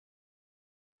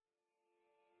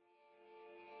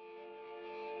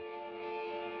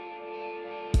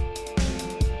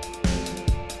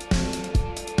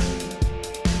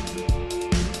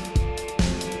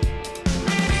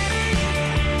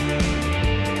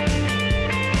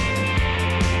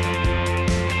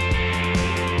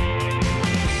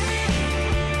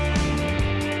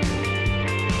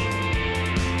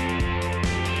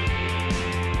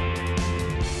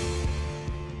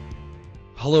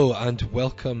and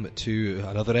welcome to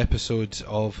another episode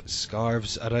of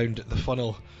Scarves Around the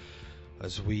Funnel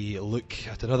as we look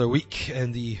at another week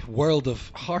in the world of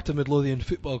Heart of Midlothian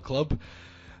Football Club.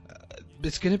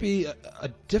 It's going to be a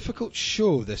difficult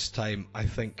show this time, I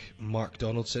think, Mark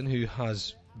Donaldson, who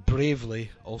has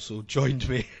bravely also joined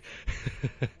me.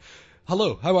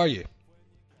 Hello, how are you?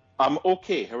 I'm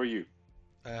okay, how are you?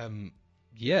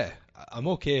 Yeah, I'm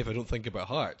okay if I don't think about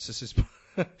Hearts. This is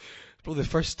probably the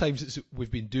first time since we've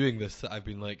been doing this that I've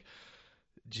been like,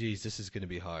 geez, this is going to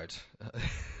be hard.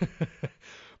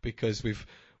 Because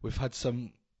we've had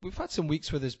some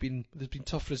weeks where there's been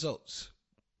tough results,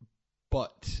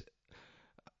 but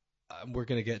we're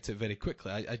going to get to it very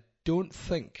quickly. I don't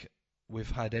think we've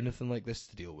had anything like this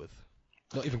to deal with.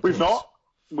 Not even close.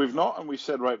 We've not, and we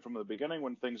said right from the beginning,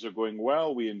 when things are going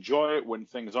well, we enjoy it. When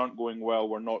things aren't going well,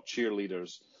 we're not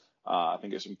cheerleaders. I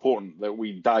think it's important that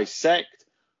we dissect,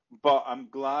 but I'm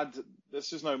glad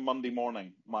this is now Monday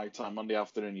morning, my time, Monday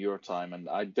afternoon, your time, and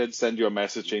I did send you a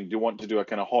message saying, do you want to do a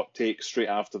kind of hot take straight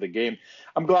after the game?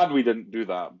 I'm glad we didn't do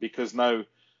that, because now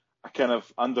I kind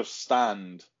of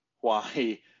understand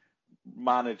why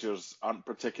managers aren't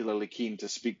particularly keen to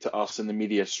speak to us in the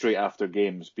media straight after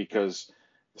games, because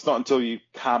it's not until you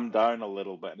calm down a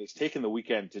little bit, and it's taken the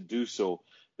weekend to do so,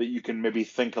 that you can maybe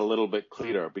think a little bit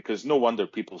clearer, because no wonder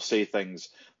people say things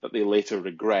that they later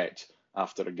regret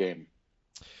after a game.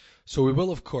 So we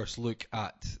will, of course, look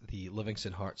at the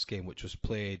Livingston Hearts game, which was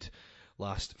played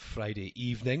last Friday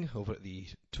evening over at the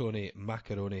Tony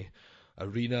Macaroni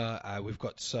Arena. We've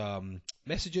got some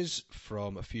messages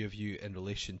from a few of you in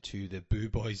relation to the Boo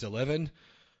Boys 11.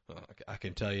 I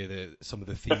can tell you some of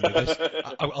the theme of this.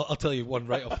 I'll tell you one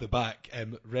right off the back.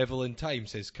 Revel in Time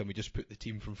says, can we just put the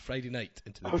team from Friday night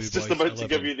into the Boo Boys 11? I was just about to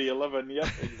give you the 11, yep,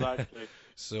 exactly.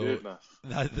 So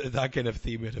that kind of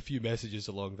theme, we had a few messages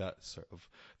along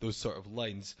those sort of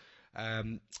lines.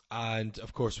 And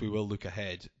of course we will look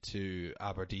ahead to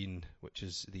Aberdeen, which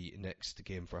is the next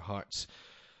game for Hearts.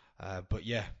 But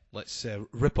yeah, let's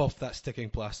rip off that sticking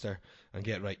plaster and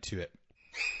get right to it.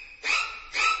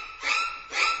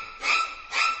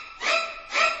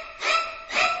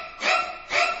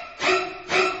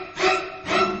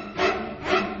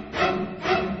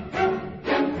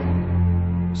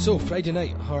 So Friday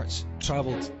night, Hearts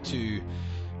travelled to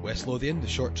West Lothian, the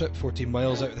short trip, 14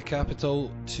 miles out of the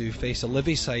capital, to face a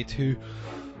Livy side who,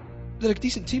 they're a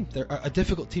decent team. They're a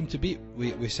difficult team to beat.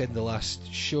 We said in the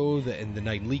last show that in the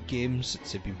 9 league games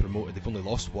since they've been promoted, they've only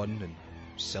lost one, and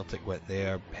Celtic went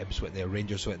there, Hibs went there,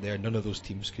 Rangers went there. None of those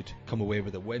teams could come away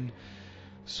with a win.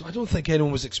 So I don't think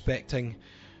anyone was expecting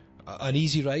an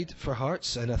easy ride for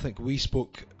Hearts, and I think we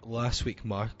spoke last week,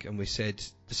 Mark, and we said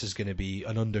this is going to be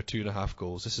an under 2.5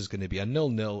 goals. This is going to be a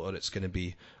 0-0, or it's going to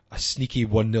be a sneaky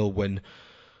 1-0 win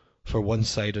for one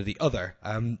side or the other.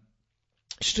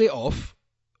 Straight off,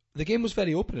 the game was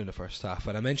very open in the first half,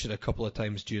 and I mentioned a couple of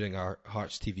times during our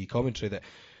Hearts TV commentary that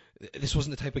this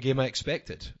wasn't the type of game I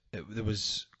expected. There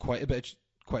was quite a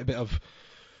bit of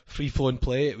free-flowing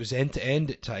play. It was end-to-end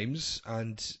at times,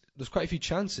 and there's quite a few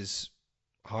chances.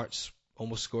 Hearts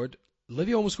almost scored.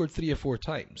 Livy almost scored 3 or 4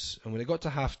 times, and when it got to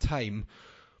half-time,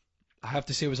 I have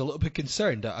to say I was a little bit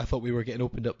concerned. I thought we were getting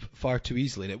opened up far too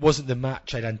easily, and it wasn't the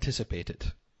match I'd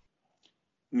anticipated.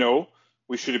 No,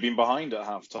 we should have been behind at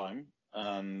half-time,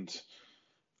 and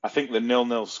I think the 0-0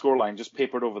 scoreline just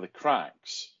papered over the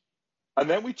cracks. And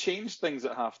then we changed things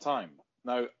at half-time.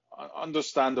 Now,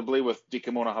 understandably, with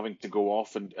DiCamona having to go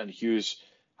off and Hughes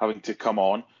having to come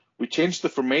on, we changed the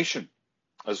formation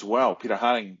as well, Peter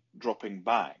Haring dropping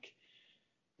back.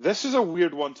 This is a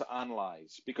weird one to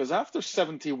analyse, because after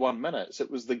 71 minutes, it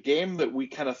was the game that we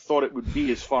kind of thought it would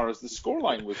be as far as the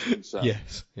scoreline was concerned.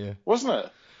 Yes, yeah. Wasn't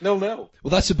it? 0-0. Well,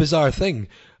 that's a bizarre thing.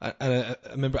 And I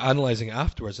remember analysing it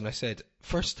afterwards, and I said,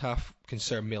 first half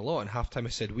concerned me a lot, and half-time I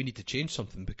said, we need to change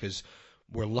something because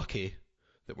we're lucky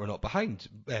that we're not behind.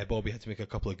 Bobby had to make a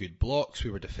couple of good blocks. We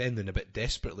were defending a bit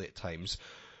desperately at times.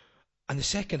 And the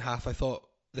second half, I thought,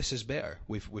 this is better.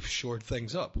 We've shored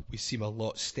things up. We seem a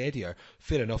lot steadier.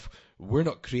 Fair enough, we're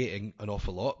not creating an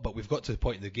awful lot, but we've got to the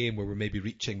point in the game where we're maybe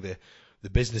reaching the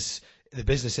business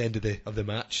end of the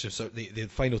match, so the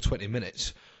final 20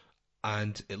 minutes,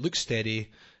 and it looks steady.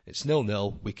 It's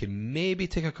 0-0. We can maybe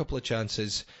take a couple of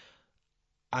chances,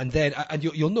 and then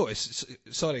you'll notice.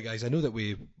 Sorry guys, I know that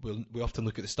we often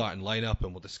look at the starting lineup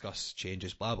and we'll discuss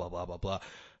changes, blah blah blah blah blah.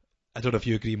 I don't know if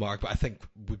you agree, Mark, but I think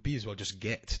we'd be as well just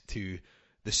get to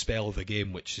the spell of the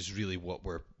game, which is really what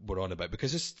we're on about,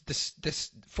 because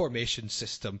this formation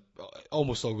system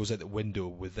almost all goes out the window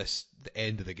with the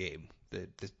end of the game,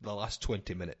 the last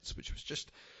 20 minutes, which was just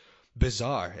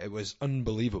bizarre. It was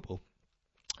unbelievable.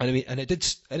 And I mean, and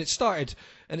it started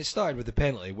with the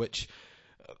penalty, which,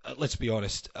 let's be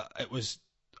honest, it was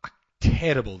a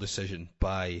terrible decision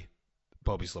by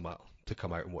Bobby Zlamal to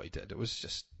come out and what he did. It was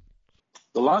just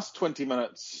the last 20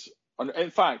 minutes. In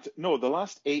fact, no, the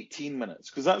last 18 minutes,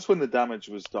 because that's when the damage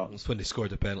was done. That's when they scored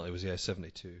the penalty. It was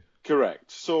 72.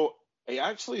 Correct. So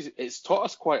it's taught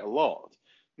us quite a lot.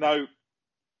 Now,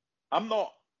 I'm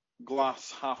not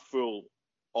glass half full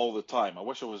all the time. I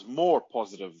wish I was more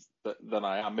positive than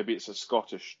I am. Maybe it's a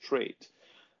Scottish trait.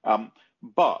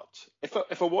 But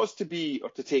if I was to be, or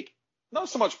to take, not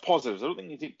so much positives, I don't think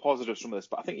you take positives from this,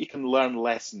 but I think you can learn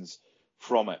lessons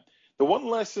from it. The one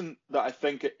lesson that I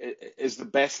think is the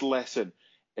best lesson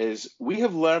is we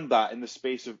have learned that in the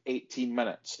space of 18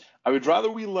 minutes. I would rather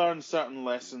we learn certain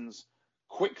lessons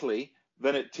quickly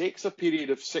than it takes a period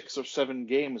of 6 or 7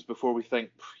 games before we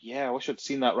think, yeah, I wish I'd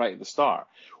seen that right at the start.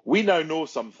 We now know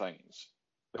some things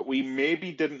that we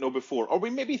maybe didn't know before, or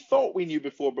we maybe thought we knew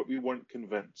before, but we weren't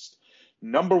convinced.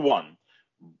 Number one,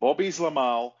 Bobby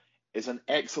Zlamal is an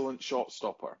excellent shot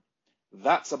stopper.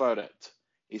 That's about it.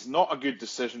 He's not a good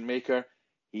decision maker.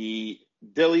 He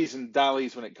dillies and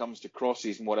dallies when it comes to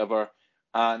crosses and whatever,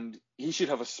 and he should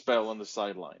have a spell on the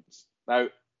sidelines. Now,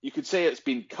 you could say it's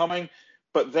been coming,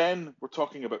 but then we're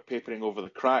talking about papering over the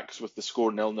cracks with the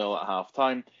score 0-0 at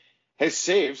half-time. His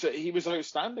saves, he was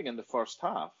outstanding in the first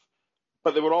half,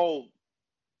 but they were all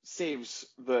saves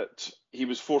that he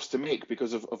was forced to make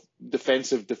because of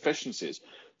defensive deficiencies.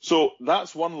 So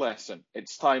that's one lesson.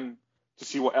 It's time to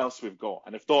see what else we've got.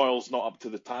 And if Doyle's not up to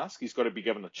the task, he's got to be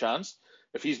given a chance.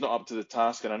 If he's not up to the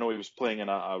task, and I know he was playing in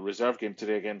a reserve game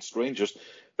today against Rangers,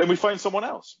 then we find someone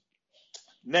else.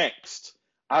 Next,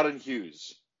 Aaron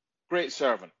Hughes. Great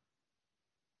servant,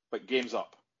 but game's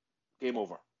up. Game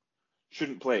over.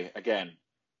 Shouldn't play again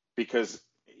because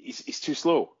he's too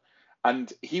slow.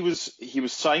 And he was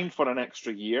signed for an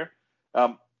extra year,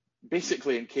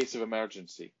 basically in case of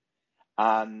emergency.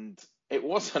 And it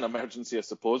was an emergency, I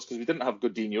suppose, because we didn't have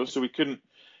Godinho, so we couldn't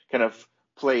kind of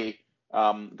play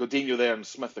Godinho there and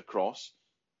Smith across.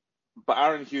 But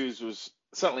Aaron Hughes was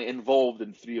certainly involved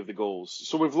in 3 of the goals.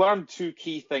 So we've learned 2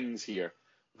 key things here.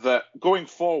 That going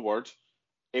forward,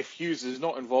 if Hughes is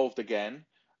not involved again,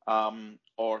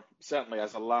 or certainly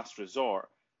as a last resort,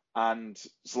 and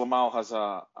Zlamal has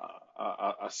a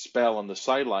spell on the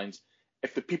sidelines,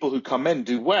 if the people who come in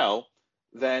do well,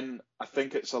 then I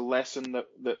think it's a lesson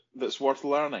that's worth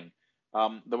learning.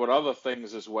 There were other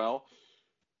things as well.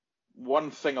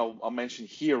 One thing I'll mention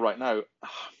here right now,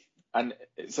 and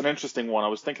it's an interesting one. I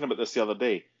was thinking about this the other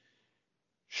day.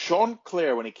 Sean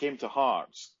Clare, when he came to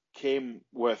Hearts, came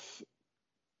with,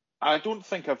 I don't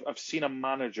think I've seen a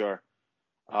manager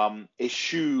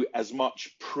eschew as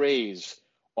much praise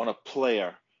on a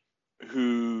player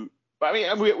who, I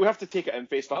mean, we have to take it in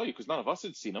face value because none of us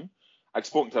had seen him. I'd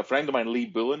spoken to a friend of mine, Lee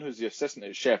Bullen, who's the assistant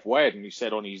at Chef Wed, and he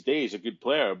said on his day he's a good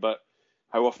player, but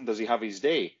how often does he have his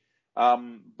day?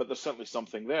 But there's certainly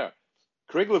something there.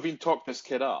 Craig Levein talked this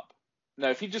kid up. Now,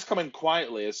 if he'd just come in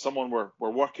quietly as someone we're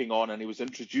working on and he was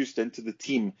introduced into the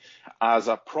team as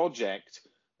a project,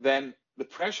 then the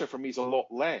pressure for me is a lot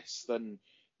less than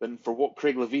for what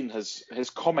Craig Levein his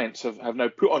comments have now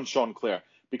put on Sean Clare,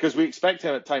 because we expect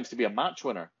him at times to be a match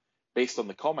winner based on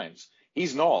the comments.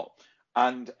 He's not.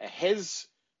 And it's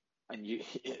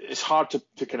hard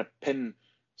to kind of pin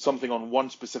something on one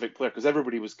specific player because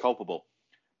everybody was culpable.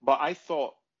 But I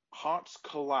thought Hearts'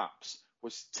 collapse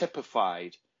was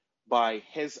typified by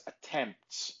his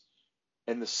attempts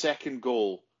in the second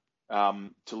goal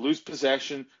to lose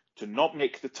possession, to not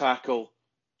make the tackle,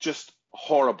 just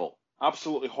horrible,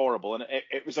 absolutely horrible. And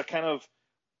it was a kind of,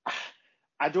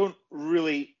 I don't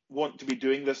really want to be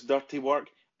doing this dirty work,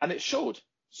 and it showed.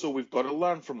 So we've got to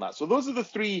learn from that. So those are the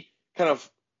 3 kind of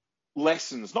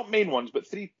lessons, not main ones, but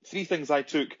three things I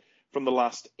took from the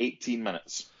last 18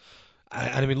 minutes.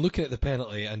 And I mean, looking at the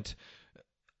penalty, and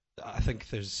I think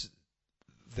there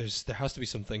has to be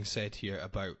some things said here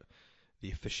about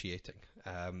the officiating,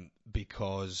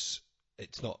 because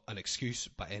it's not an excuse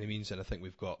by any means, and I think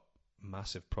we've got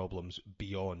massive problems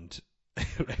beyond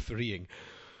refereeing.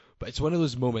 But it's one of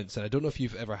those moments, and I don't know if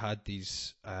you've ever had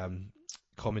these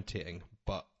commentating,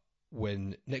 but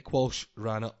when Nick Walsh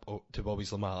ran up to Bobby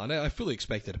Zlamal, and I fully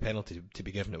expected a penalty to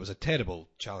be given. It was a terrible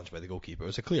challenge by the goalkeeper. It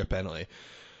was a clear penalty.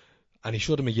 And he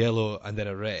showed him a yellow and then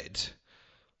a red.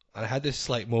 And I had this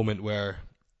slight moment where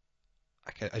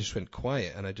I just went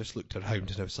quiet and I just looked around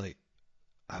and I was like,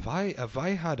 have I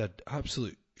had an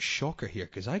absolute shocker here?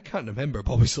 Because I can't remember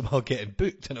Bobby Zlamal getting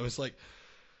booked. And I was like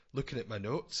looking at my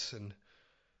notes and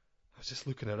I was just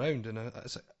looking around and I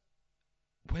was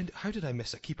like, how did I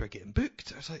miss a keeper getting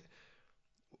booked? I was like,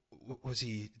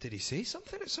 Did he say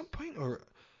something at some point, or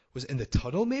was it in the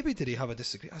tunnel? Maybe did he have a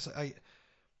disagreement? I was like,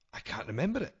 I can't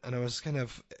remember it, and I was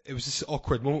it was this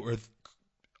awkward moment where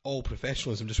all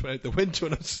professionalism just went out the window,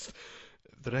 and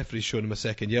the referee showing him a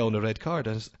second yellow and a red card,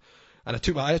 and I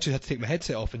actually had to take my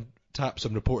headset off and tap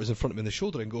some reporters in front of me in the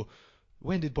shoulder and go,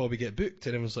 when did Bobby get booked?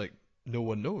 And everyone's like, no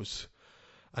one knows.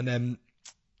 And then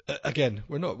again,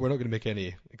 we're not going to make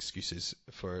any excuses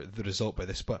for the result by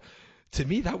this, but to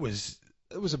me it was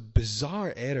a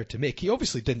bizarre error to make. He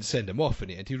obviously didn't send him off in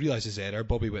the end. He realised his error.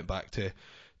 Bobby went back to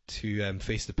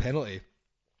face the penalty.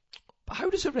 But how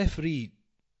does a referee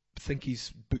think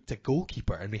he's booked a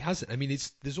goalkeeper and he hasn't? I mean,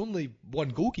 there's only one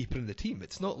goalkeeper in the team.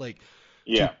 It's not like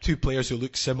two players who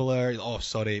look similar. Oh,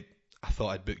 sorry, I thought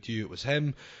I'd booked you. It was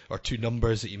him. Or two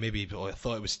numbers that you maybe. Oh, I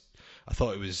thought it was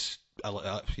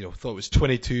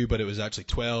 22, but it was actually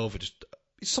 12.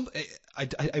 I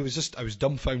was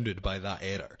dumbfounded by that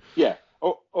error. Yeah.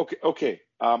 Oh, okay.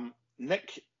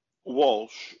 Nick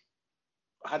Walsh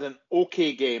had an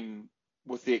okay game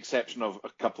with the exception of a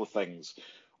couple of things.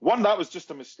 One, that was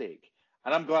just a mistake,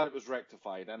 and I'm glad it was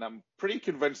rectified, and I'm pretty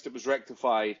convinced it was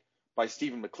rectified by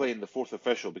Stephen McLean, the fourth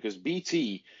official, because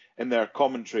BT in their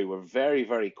commentary were very,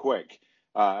 very quick,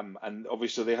 and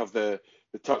obviously they have the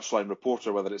touchline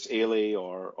reporter, whether it's Ailey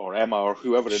or Emma or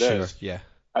whoever it is. Yeah.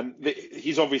 And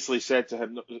he's obviously said to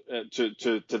him,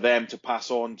 to them, to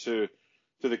pass on to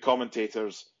the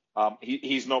commentators,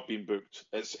 he's not been booked.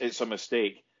 It's a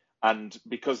mistake. And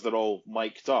because they're all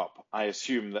mic'd up, I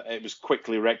assume that it was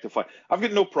quickly rectified. I've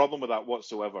got no problem with that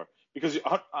whatsoever, because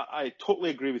I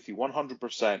totally agree with you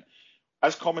 100%.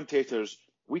 As commentators,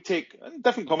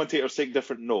 different commentators take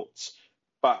different notes,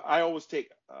 but I always take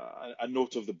a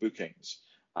note of the bookings.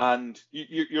 And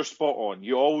you're spot on.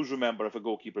 You always remember if a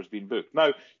goalkeeper's been booked.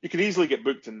 Now, you can easily get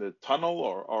booked in the tunnel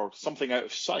or something out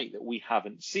of sight that we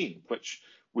haven't seen, which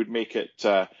would make it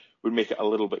a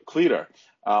little bit clearer.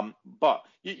 But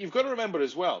you've got to remember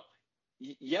as well,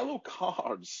 yellow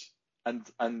cards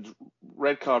and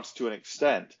red cards to an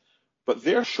extent, but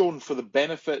they're shown for the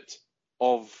benefit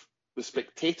of the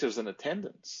spectators in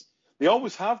attendance. They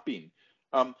always have been.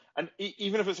 And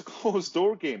even if it's a closed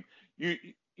door game,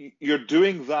 you're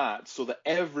doing that so that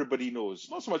everybody knows,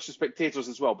 not so much the spectators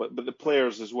as well, but the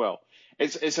players as well.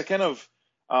 It's a kind of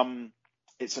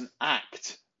it's an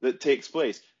act that takes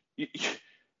place.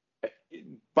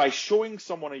 By showing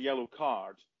someone a yellow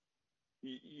card,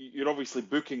 you're obviously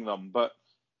booking them, but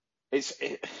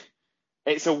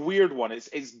it's a weird one.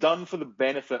 It's done for the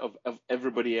benefit of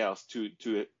everybody else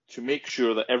to make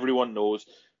sure that everyone knows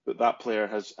that player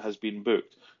has been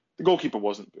booked. The goalkeeper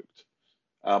wasn't booked.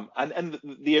 And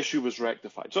the issue was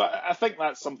rectified. So I think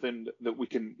that's something that we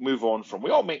can move on from.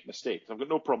 We all make mistakes. I've got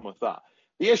no problem with that.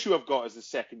 The issue I've got is the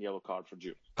second yellow card for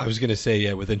June. I was going to say,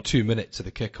 yeah, within 2 minutes of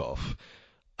the kickoff,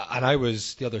 and I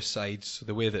was the other side. So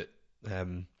the way that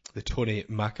the Tony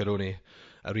Macaroni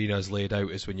arena is laid out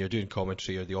is when you're doing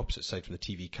commentary, or the opposite side from the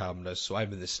TV cameras. So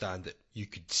I'm in the stand that you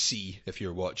could see if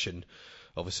you're watching,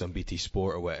 obviously on BT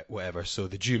Sport or whatever. So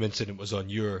the Doom incident was on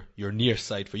your near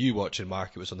side for you watching,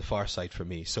 Mark. It was on the far side for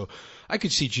me. So I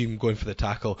could see Doom going for the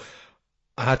tackle.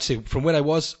 I had to say, from where I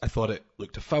was, I thought it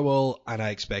looked a foul, and I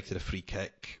expected a free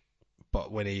kick. But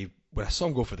when I saw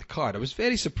him go for the card, I was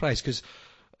very surprised, because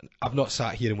I've not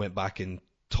sat here and went back and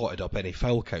totted up any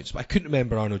foul counts, but I couldn't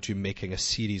remember Arnaud Doom making a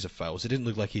series of fouls. It didn't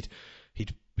look like he'd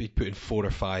put in 4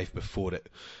 or 5 before it.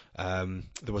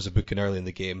 There was a booking early in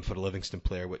the game for a Livingston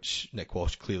player, which Nick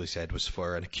Walsh clearly said was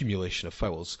for an accumulation of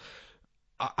fouls.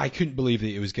 I couldn't believe that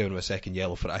he was given him a second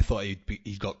yellow for it. I thought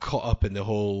he got caught up in the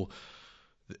whole.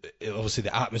 Obviously,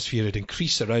 the atmosphere had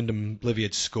increased around him. Livy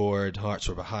had scored. Hearts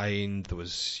were behind. There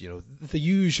was, the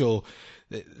usual.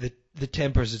 The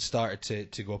tempers had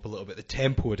started to go up a little bit. The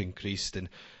tempo had increased, and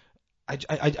I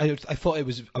thought it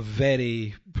was a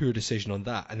very poor decision on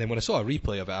that. And then when I saw a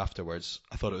replay of it afterwards,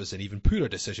 I thought it was an even poorer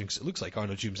decision, because it looks like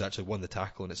Arnaud Doom's actually won the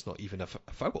tackle, and it's not even a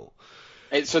foul.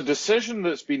 It's a decision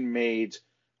that's been made,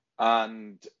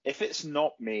 and if it's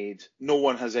not made, no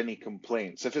one has any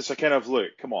complaints. If it's a kind of,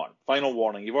 look, come on, final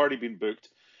warning, you've already been booked.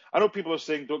 I know people are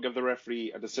saying don't give the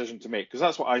referee a decision to make, because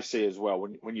that's what I say as well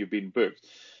when you've been booked.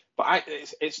 But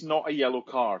it's not a yellow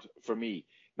card for me.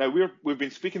 Now, we've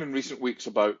been speaking in recent weeks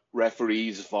about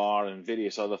referees, VAR, and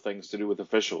various other things to do with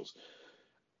officials.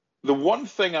 The one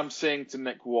thing I'm saying to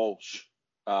Nick Walsh,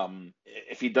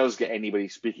 if he does get anybody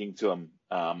speaking to him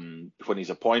when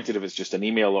he's appointed, if it's just an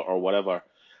email or whatever,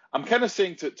 I'm kind of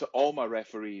saying to all my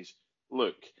referees,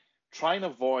 look, try and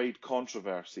avoid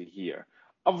controversy here.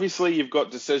 Obviously, you've got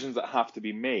decisions that have to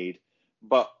be made,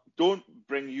 but don't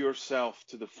bring yourself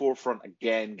to the forefront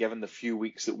again, given the few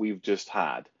weeks that we've just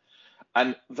had.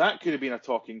 And that could have been a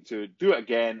talking to, do it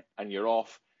again and you're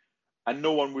off. And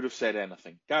no one would have said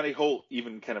anything. Gary Holt,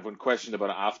 even kind of when questioned about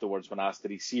it afterwards, when asked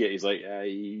did he see it, he's like,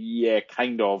 yeah,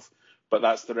 kind of, but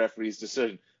that's the referee's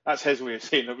decision. That's his way of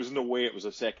saying there was no way it was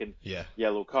a second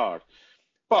yellow card.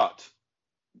 But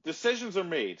decisions are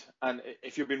made, and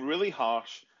if you've been really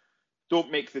harsh,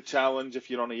 don't make the challenge if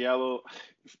you're on a yellow.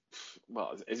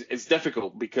 Well, it's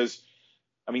difficult because,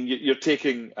 I mean, you're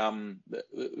taking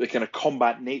the kind of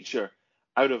combat nature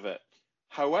out of it.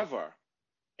 However,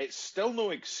 it's still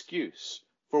no excuse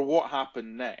for what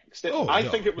happened next. I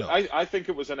think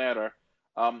it was an error.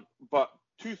 But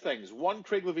two things. One,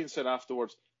 Craig Levein said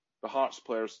afterwards, the Hearts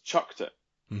players chucked it.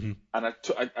 Mm-hmm. And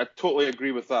I totally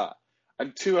agree with that.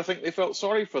 And two, I think they felt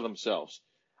sorry for themselves.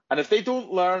 And if they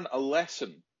don't learn a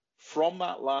lesson from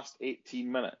that last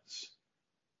 18 minutes,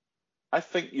 I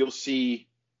think you'll see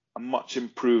a much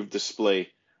improved display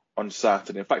on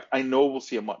Saturday. In fact, I know we'll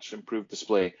see a much improved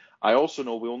display. I also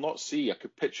know we will not see a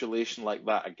capitulation like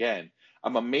that again.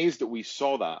 I'm amazed that we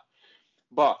saw that.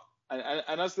 But,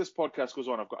 and as this podcast goes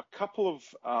on, I've got a couple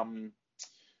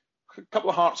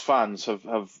of Hearts fans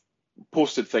have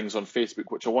posted things on Facebook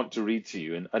which I want to read to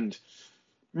you. And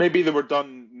maybe they were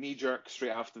done knee-jerk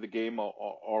straight after the game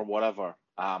or whatever.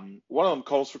 One of them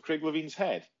calls for Craig Levein's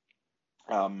head,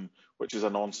 which is a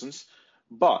nonsense.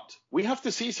 But we have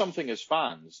to see something as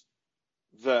fans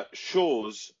that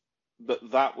shows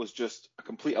that was just a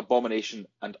complete abomination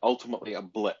and ultimately a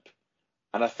blip.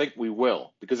 And I think we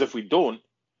will. Because if we don't,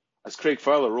 as Craig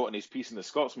Fowler wrote in his piece in The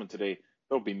Scotsman today,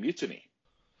 there'll be mutiny.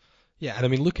 Yeah, and I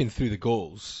mean, looking through the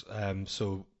goals,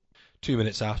 so 2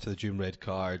 minutes after the Doom red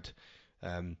card,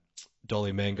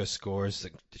 Dolly Menga scores.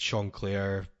 Sean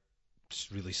Clare,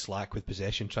 really slack with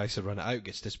possession, tries to run it out,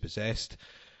 gets dispossessed.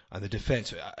 And the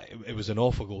defence, it was an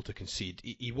awful goal to concede.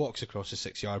 He walks across the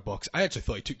 6-yard box. I actually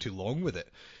thought he took too long with it.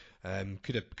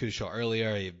 Could have shot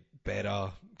earlier.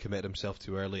 Berra committed himself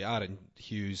too early. Aaron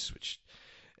Hughes, which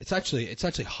it's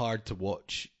actually hard to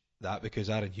watch that because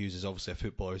Aaron Hughes is obviously a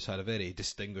footballer who's had a very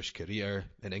distinguished career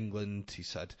in England.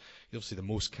 He's obviously the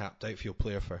most capped outfield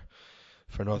player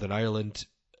for Northern Ireland.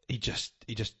 He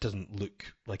just doesn't look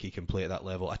like he can play at that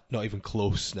level. Not even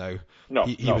close now. No,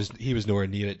 he was nowhere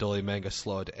near it. Dolly Menga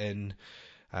slotted in,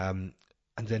 and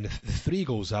then the 3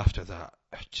 goals after that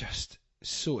are just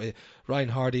so. Ryan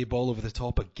Hardy ball over the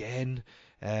top again.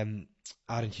 Aaron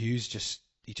Hughes just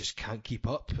can't keep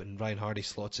up, and Ryan Hardy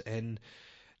slots it in.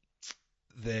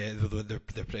 They're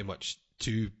pretty much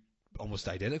 2 almost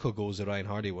identical goals. The Ryan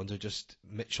Hardy ones are just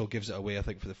Mitchell gives it away, I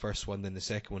think, for the first one. Then the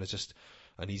second one is just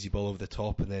an easy ball over the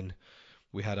top, and then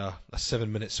we had a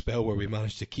 7-minute spell where we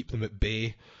managed to keep them at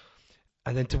bay.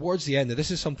 And then towards the end, now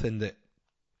this is something that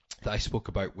I spoke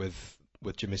about with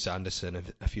Jimmy Sanderson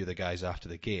and a few of the guys after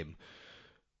the game.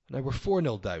 Now we're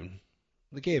 4-0 down.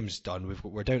 The game's done.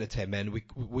 We're down to 10 men.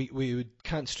 We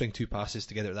can't string 2 passes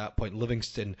together at that point.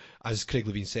 Livingston, as Craig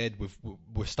Levein said,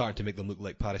 we're starting to make them look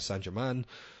like Paris Saint-Germain.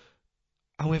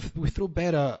 And we throw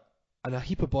Berra and a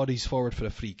heap of bodies forward for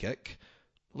a free kick.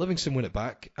 Livingston win it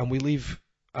back, and we leave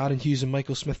Aaron Hughes and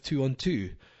Michael Smith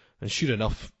 2-on-2. And sure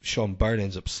enough, Sean Byrne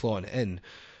ends up slotting it in.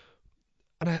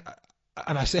 And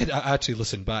I said, I actually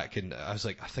listened back, and I was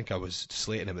like, I think I was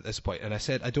slating him at this point. And I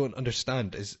said, I don't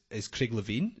understand. Is Craig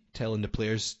Levein telling the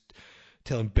players,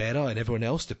 telling Berra and everyone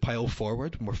else to pile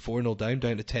forward when we're 4-0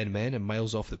 down to 10 men and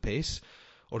miles off the pace?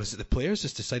 Or is it the players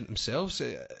just deciding themselves?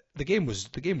 The game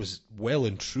was well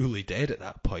and truly dead at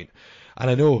that point. And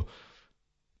I know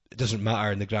it doesn't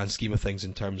matter in the grand scheme of things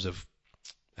in terms of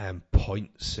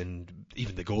points and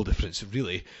even the goal difference,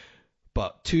 really.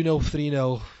 But 2-0,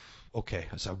 3-0, okay,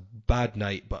 it's a bad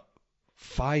night, but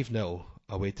 5-0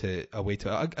 away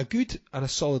to a good and a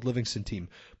solid Livingston team,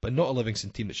 but not a Livingston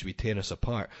team that should be tearing us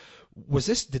apart.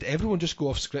 Did everyone just go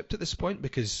off script at this point?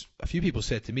 Because a few people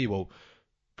said to me, well,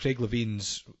 Craig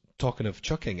Levein's talking of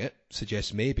chucking it,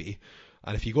 suggests maybe.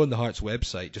 And if you go on the Hearts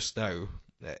website just now,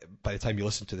 by the time you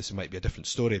listen to this, it might be a different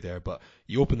story there, but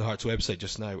you open the Hearts website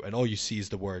just now, and all you see is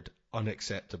the word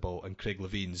unacceptable and Craig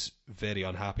Levein's very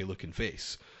unhappy looking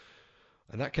face.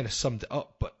 And that kind of summed it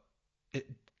up. But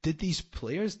did these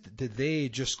players, did they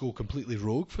just go completely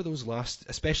rogue for those last,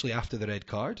 especially after the red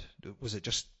card? Was it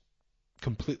just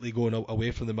completely going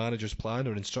away from the manager's plan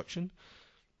or instruction?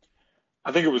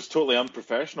 I think it was totally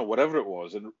unprofessional, whatever it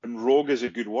was. And rogue is a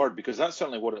good word, because that's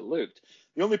certainly what it looked.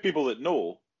 The only people that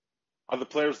know are the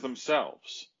players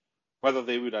themselves. Whether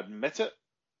they would admit it,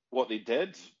 what they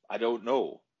did, I don't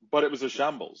know. But it was a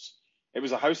shambles. It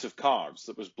was a house of cards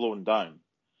that was blown down.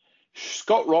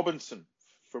 Scott Robinson,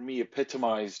 for me,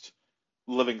 epitomised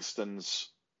Livingston's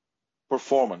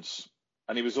performance.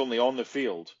 And he was only on the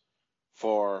field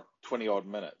for 20 odd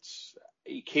minutes.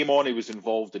 He came on, he was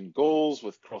involved in goals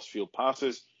with cross-field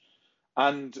passes,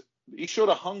 and he showed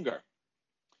a hunger.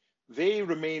 They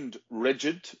remained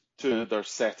rigid to their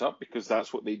setup because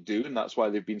that's what they do, and that's why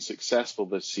they've been successful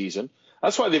this season.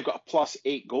 That's why they've got a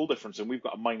 +8 goal difference, and we've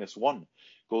got a -1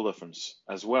 goal difference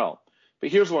as well. But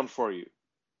here's one for you.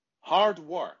 Hard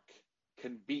work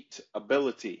can beat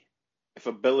ability if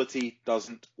ability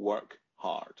doesn't work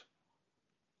hard.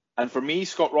 And for me,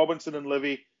 Scott Robinson and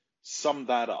Livy summed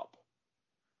that up.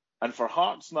 And for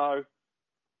Hearts now,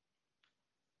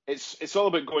 it's all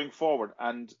about going forward.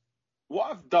 And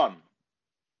what I've done,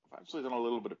 I've actually done a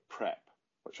little bit of prep,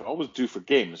 which I always do for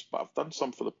games, but I've done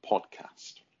some for the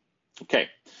podcast. Okay,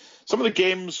 some of the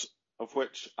games of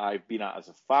which I've been at as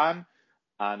a fan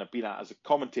and I've been at as a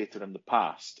commentator in the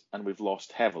past, and we've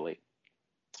lost heavily.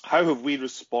 How have we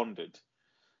responded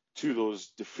to those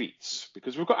defeats?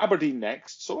 Because we've got Aberdeen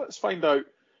next, so let's find out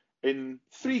in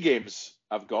 3 games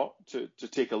I've got to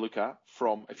take a look at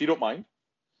from, if you don't mind.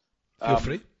 Feel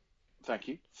free. Thank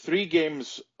you. 3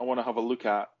 games I want to have a look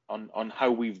at on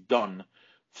how we've done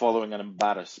following an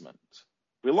embarrassment.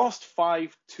 We lost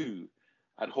 5-2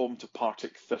 at home to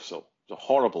Partick Thistle. It was a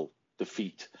horrible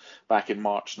defeat back in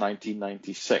March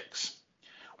 1996.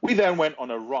 We then went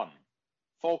on a run.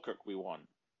 Falkirk we won.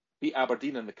 Beat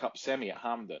Aberdeen in the Cup semi at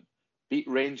Hampden. Beat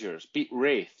Rangers. Beat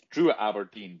Wraith. Drew at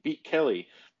Aberdeen. Beat Killie.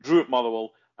 Drew at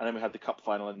Motherwell. And then we had the Cup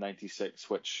final in 96,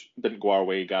 which didn't go our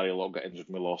way. Gary Locke got injured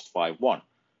and we lost 5-1.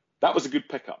 That was a good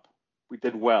pickup. We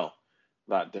did well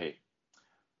that day.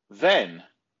 Then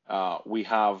we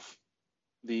have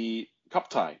the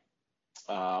Cup tie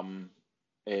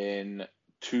in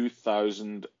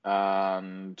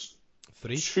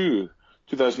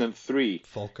 2003.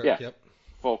 Falkirk, yeah, yep.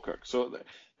 Falkirk. So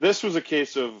this was a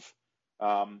case of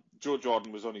Joe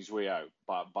Jordan was on his way out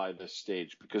by this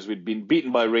stage because we'd been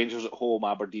beaten by Rangers at home,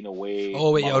 Aberdeen away.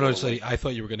 Oh, wait, no, sorry. I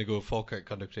thought you were going to go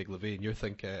Falkirk under Craig Levein. You're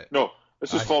thinking... No,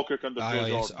 this is Falkirk under Joe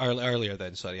Jordan. Earlier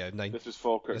then, sorry. This is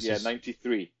Falkirk,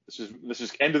 93. This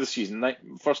is end of the season,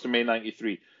 1st of May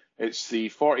 93. It's the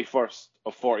 41st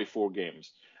of 44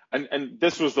 games. And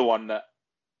this was the one that,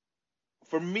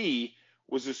 for me,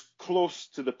 was as close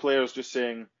to the players just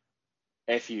saying,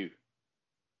 F you,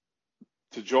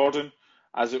 to Jordan,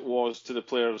 as it was to the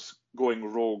players going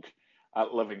rogue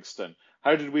at Livingston.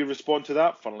 How did we respond to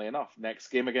that? Funnily enough, next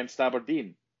game against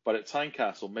Aberdeen, but at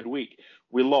Tynecastle midweek,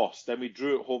 we lost. Then we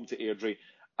drew at home to Airdrie,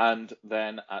 and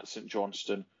then at St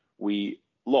Johnstone, we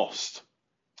lost.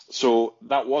 So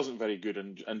that wasn't very good,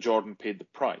 and Jordan paid the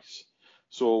price.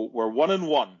 So we're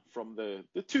 1-1 from the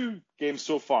 2 games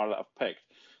so far that I've picked.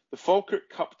 The Falkirk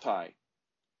Cup tie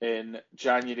in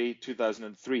January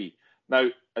 2003.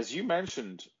 Now, as you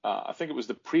mentioned, I think it was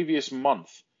the previous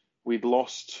month, we'd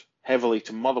lost heavily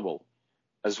to Motherwell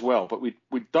as well, but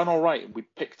we'd done all right and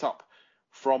we'd picked up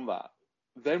from that.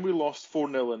 Then we lost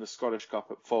 4-0 in the Scottish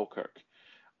Cup at Falkirk.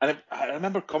 And I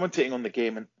remember commentating on the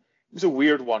game, and it was a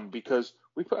weird one because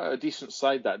we put out a decent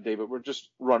side that day, but we're just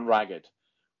run ragged.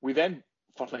 We then,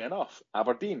 funnily enough,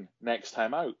 Aberdeen, next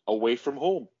time out, away from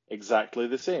home, exactly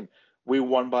the same. We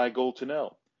won by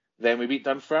 1-0. Then we beat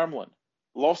Dunfermline.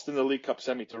 Lost in the League Cup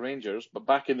semi to Rangers, but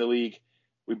back in the league,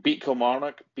 we beat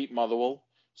Kilmarnock, beat Motherwell.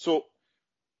 So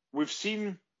we've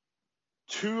seen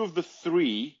 2 of the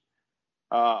 3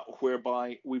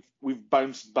 whereby we've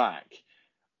bounced back.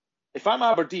 If I'm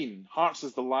Aberdeen, Hearts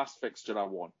is the last fixture I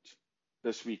want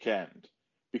this weekend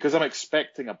because I'm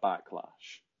expecting a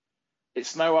backlash.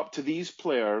 It's now up to these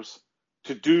players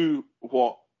to do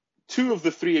what 2 of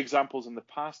the 3 examples in the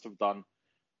past have done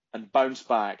and bounce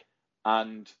back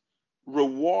and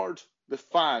reward the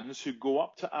fans who go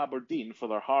up to Aberdeen for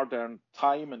their hard-earned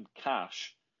time and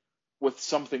cash with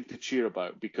something to cheer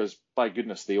about because, by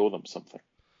goodness, they owe them something.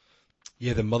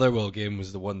 Yeah, the Motherwell game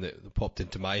was the one that popped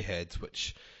into my head,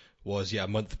 which was, a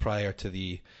month prior to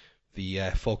the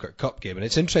Falkirk Cup game. And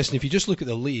it's interesting, if you just look at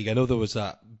the league, I know there was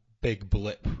that big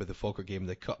blip with the Falkirk game in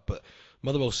the Cup, but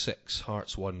Motherwell 6,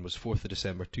 Hearts 1 was 4th of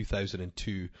December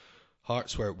 2002.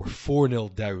 Hearts were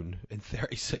 4-0 down in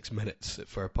 36 minutes at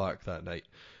Fir Park that night.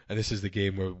 And this is the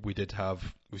game where we've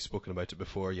spoken about it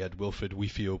before, you had Wilfred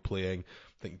Wifio playing.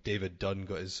 I think David Dunn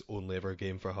got his only ever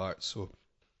game for Hearts. So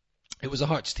it was a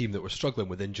Hearts team that were struggling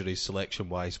with injuries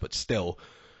selection-wise, but still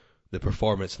the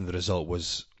performance and the result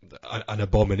was an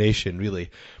abomination,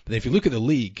 really. But if you look at the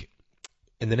league,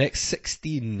 in the next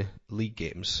 16 league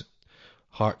games,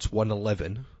 Hearts won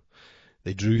 11,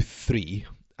 they drew 3,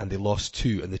 and they lost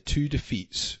 2, and the 2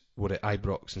 defeats were at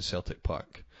Ibrox and Celtic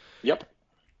Park. Yep.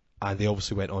 And they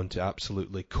obviously went on to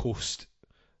absolutely coast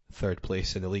third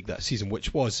place in the league that season,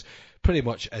 which was pretty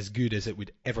much as good as it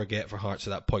would ever get for Hearts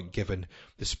at that point, given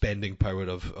the spending power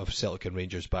of Celtic and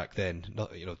Rangers back then.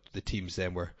 Not, the teams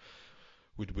then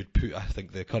would put, I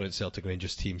think, the current Celtic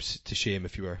Rangers teams to shame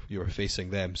if you were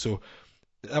facing them. So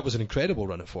that was an incredible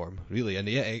run of form, really, and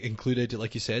yeah, it included,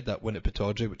 like you said, that win at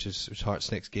Pittodrie, which is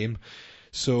Hearts' next game.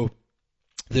 So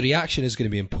the reaction is going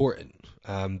to be important,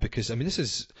 because this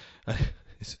is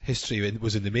history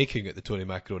was in the making at the Tony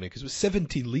Macaroni, because with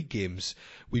 17 league games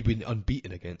we'd been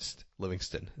unbeaten against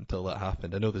Livingston until that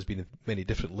happened. I know there's been many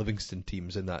different Livingston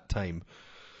teams in that time,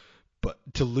 but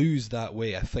to lose that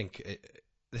way, I think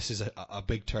this is a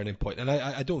big turning point, and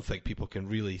I don't think people can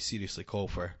really seriously call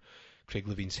for Craig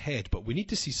Levine's head, but we need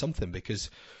to see something,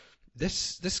 because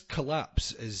this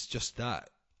collapse is just that,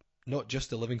 not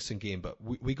just the Livingston game, but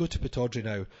we go to Pittodrie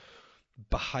now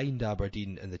behind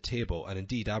Aberdeen in the table, and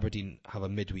indeed Aberdeen have a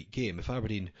midweek game. If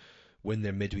Aberdeen win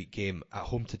their midweek game at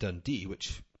home to Dundee,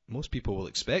 which most people will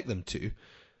expect them to,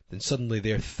 then suddenly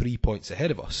they're 3 points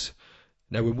ahead of us.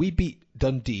 Now, when we beat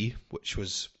Dundee, which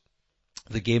was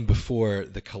the game before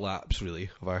the collapse,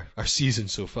 really, of our season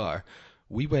so far,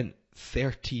 we went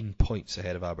 13 points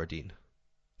ahead of Aberdeen.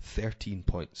 13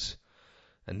 points.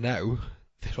 And now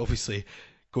they're obviously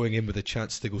going in with a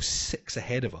chance to go 6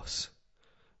 ahead of us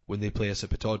when they play us at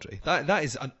Pittodrie. That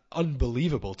is an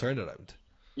unbelievable turnaround.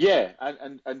 Yeah,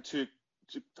 and to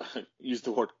use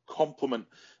the word compliment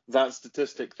that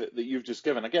statistic that you've just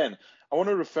given. Again, I want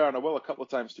to refer, and I will a couple of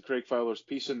times, to Craig Fowler's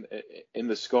piece in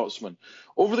the Scotsman.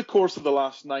 Over the course of the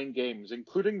last 9 games,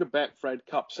 including the Betfred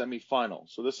Cup semi-final,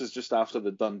 so this is just after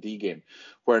the Dundee game,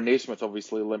 where Naismith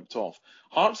obviously limped off,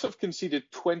 Hearts have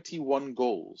conceded 21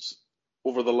 goals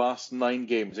over the last 9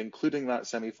 games, including that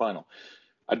semi-final.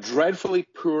 A dreadfully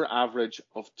poor average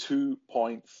of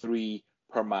 2.3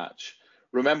 per match.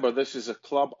 Remember, this is a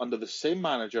club under the same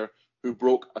manager who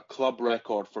broke a club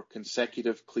record for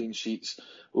consecutive clean sheets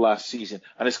last season.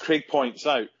 And as Craig points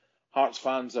out, Hearts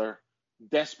fans are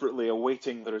desperately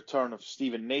awaiting the return of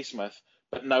Stephen Naismith,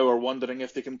 but now are wondering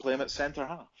if they can play him at centre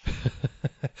half.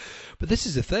 But this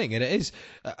is the thing, and it is.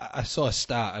 I saw a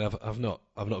stat, and I've not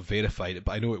verified it,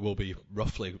 but I know it will be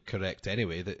roughly correct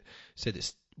anyway. That said,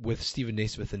 it's with Stephen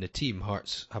Naismith in the team,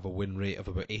 Hearts have a win rate of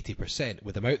about 80%.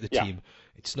 With him out the team,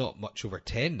 it's not much over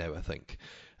 10 now, I think.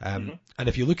 And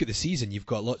if you look at the season, you've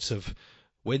got lots of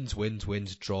wins,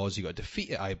 draws. You've got a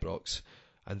defeat at Ibrox,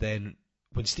 and then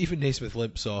when Stephen Naismith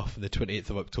limps off on the 28th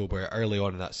of October, early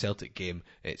on in that Celtic game,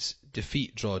 it's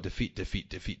defeat, draw,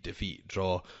 defeat,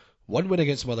 draw. One win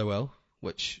against Motherwell,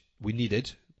 which we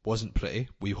needed, wasn't pretty.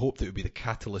 We hoped it would be the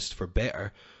catalyst for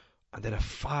better. And then a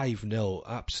 5-0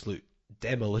 absolute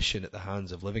demolition at the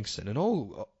hands of Livingston. And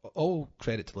all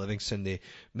credit to Livingston. They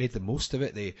made the most of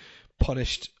it. They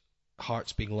punished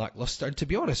Hearts being lacklustre. And to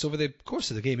be honest, over the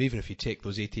course of the game, even if you take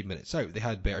those 18 minutes out, they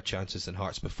had better chances than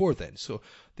Hearts before then. So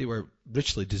they were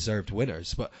richly deserved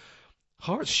winners. But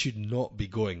Hearts should not be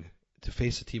going to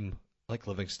face a team like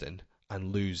Livingston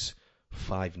and lose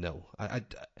 5-0.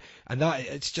 And that,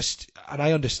 it's just, and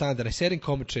I understand that. I said in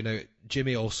commentary now,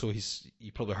 Jimmy also,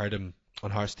 you probably heard him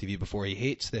on Hearts TV before, he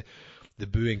hates the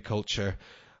booing culture,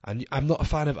 and I'm not a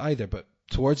fan of either, but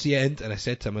towards the end, and I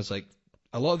said to him, I was like,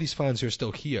 a lot of these fans who are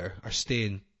still here are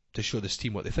staying to show this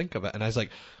team what they think of it, and I was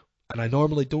like, and I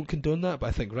normally don't condone that, but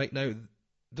I think right now,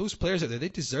 those players out there, they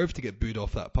deserve to get booed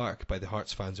off that park by the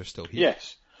Hearts fans who are still here.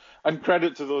 Yes, and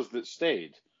credit to those that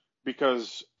stayed,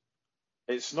 because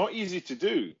it's not easy to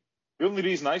do. The only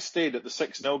reason I stayed at the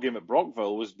 6-0 game at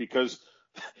Brockville was because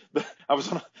I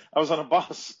was on a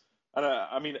bus. And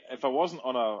I mean, if I wasn't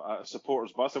on a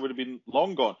supporters bus, I would have been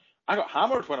long gone. I got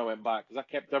hammered when I went back because I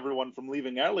kept everyone from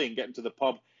leaving early and getting to the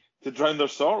pub to drown their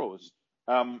sorrows.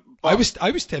 But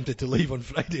I was tempted to leave on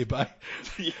Friday, but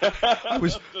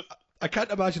I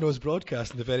can't imagine I was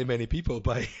broadcasting to very many people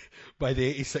by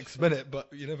the 86th minute. But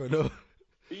you never know.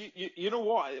 You know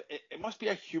what? It must be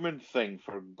a human thing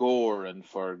for gore and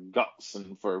for guts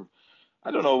and for,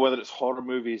 I don't know whether it's horror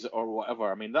movies or whatever.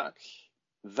 I mean,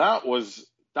 that was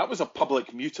a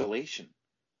public mutilation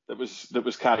that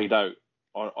was carried out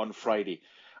on Friday.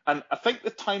 And I think the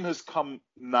time has come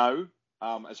now,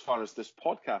 as far as this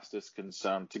podcast is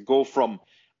concerned, to go from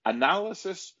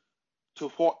analysis to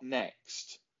what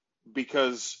next.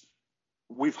 Because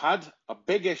we've had a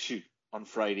big issue on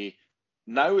Friday.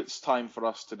 Now it's time for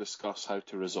us to discuss how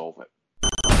to resolve it.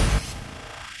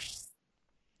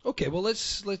 Okay, well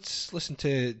let's listen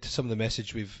to some of the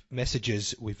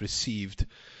messages we've received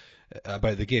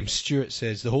about the game. Stuart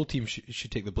says the whole team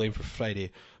should take the blame for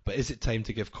Friday, but is it time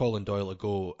to give Colin Doyle a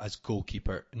go as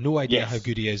goalkeeper? No idea how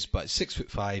good he is, but at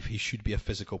 6'5", he should be a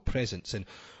physical presence. And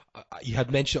You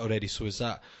had mentioned it already, so is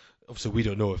that, obviously we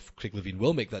don't know if Craig Levein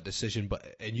will make that decision,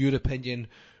 but in your opinion,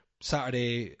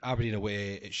 Saturday, Aberdeen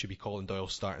away, it should be Colin Doyle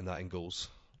starting that in goals?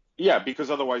 Yeah, because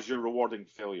otherwise you're rewarding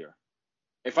failure.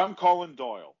 If I'm Colin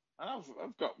Doyle, and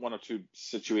I've got one or two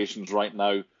situations right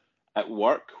now at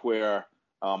work where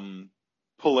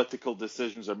political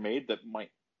decisions are made that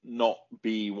might not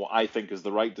be what I think is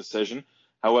the right decision.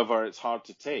 However, it's hard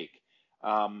to take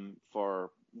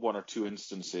for one or two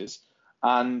instances.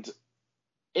 And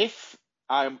if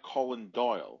I'm Colin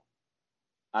Doyle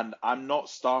and I'm not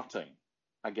starting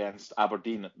against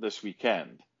Aberdeen this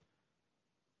weekend,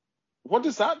 what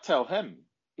does that tell him?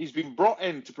 He's been brought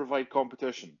in to provide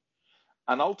competition.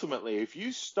 And ultimately, if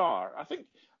you start, I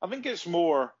think it's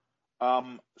more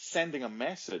sending a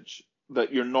message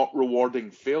that you're not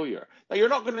rewarding failure. Now, you're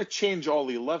not going to change all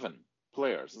 11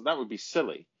 players. That would be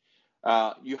silly.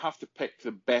 You have to pick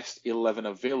the best 11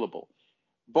 available.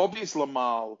 Bobby's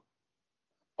Lamal,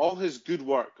 all his good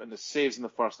work and the saves in the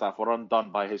first half were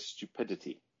undone by his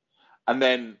stupidity. And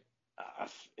then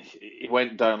he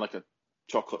went down like a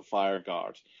chocolate fire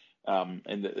guard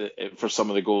for some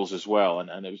of the goals as well.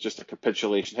 And it was just a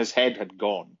capitulation. His head had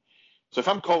gone. So if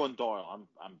I'm Colin Doyle,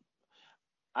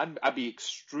 I'd be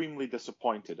extremely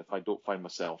disappointed if I don't find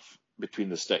myself between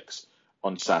the sticks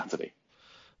on Saturday.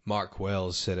 Mark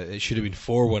Wells said it should have been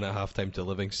 4-1 at halftime to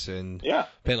Livingston. Yeah.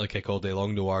 Penalty kick all day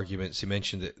long, no arguments. He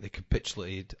mentioned that they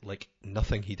capitulated like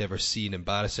nothing he'd ever seen.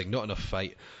 Embarrassing, not enough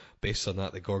fight. Based on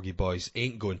that, the Gorgie boys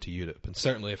ain't going to Europe. And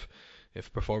certainly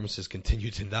if performances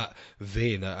continued in that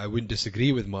vein, I wouldn't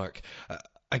disagree with Mark.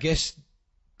 I guess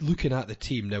looking at the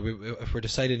team now, if we're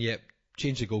deciding yet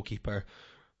change the goalkeeper,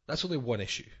 that's only one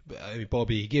issue. But I mean,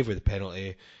 Bobby, he gave away the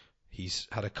penalty. He's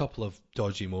had a couple of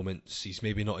dodgy moments. He's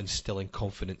maybe not instilling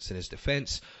confidence in his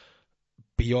defence.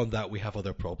 Beyond that, we have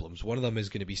other problems. One of them is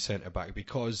going to be centre-back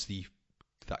because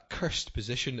that cursed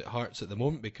position at Hearts at the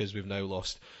moment, because we've now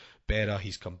lost Berra,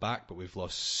 he's come back, but we've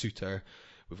lost Suter,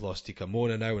 we've lost Tika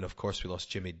Mona now, and of course we lost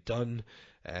Jimmy Dunn.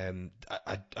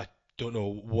 I don't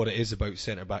know what it is about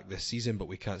centre-back this season, but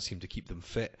we can't seem to keep them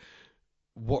fit.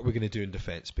 What are we going to do in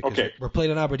defence? Because we're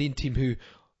playing an Aberdeen team who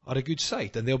are a good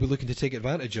side, and they'll be looking to take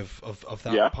advantage of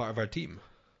that part of our team.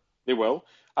 They will.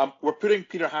 We're putting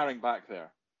Peter Haring back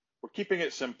there. We're keeping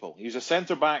it simple. He's a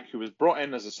centre-back who was brought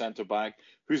in as a centre-back,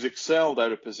 who's excelled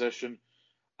out of position.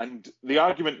 And the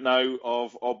argument now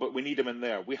of, but we need him in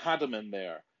there. We had him in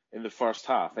there in the first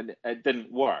half, and it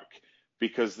didn't work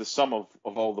because the sum of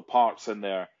all the parts in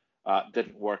there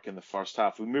didn't work in the first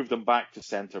half. We moved him back to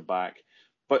centre-back.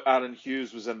 But Aaron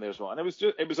Hughes was in there as well, and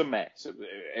it was a mess.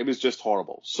 It was just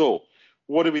horrible. So,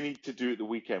 what do we need to do at the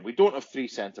weekend? We don't have 3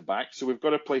 centre backs, so we've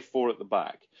got to play 4 at the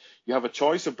back. You have a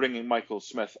choice of bringing Michael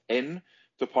Smith in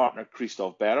to partner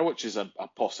Christophe Berra, which is a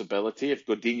possibility if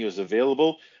Godinho is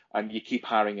available, and you keep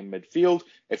Haring in midfield.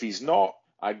 If he's not,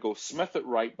 I'd go Smith at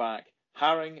right back,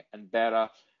 Haring and Berra,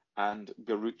 and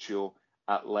Garuccio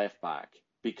at left back,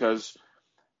 because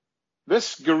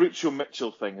this Garuccio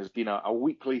Mitchell thing has been a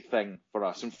weekly thing for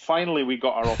us, and finally we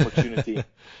got our opportunity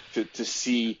to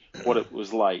see what it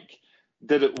was like.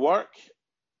 Did it work?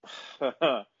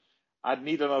 I'd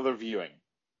need another viewing.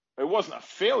 It wasn't a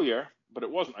failure, but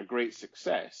it wasn't a great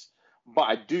success. But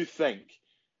I do think,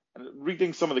 and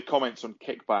reading some of the comments on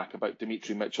Kickback about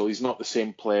Dimitri Mitchell, he's not the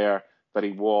same player that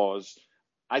he was.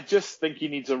 I just think he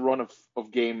needs a run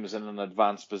of games in an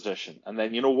advanced position. And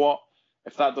then, you know what?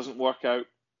 If that doesn't work out,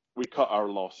 we cut our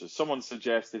losses. Someone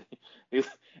suggested he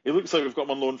looks like we've got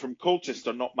him on loan from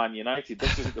Colchester, not Man United.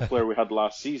 This isn't the player we had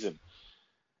last season.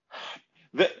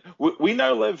 We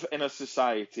now live in a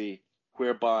society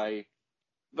whereby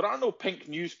there are no pink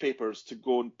newspapers to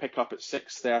go and pick up at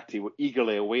 6:30. We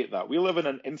eagerly await that. We live in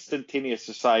an instantaneous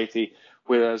society,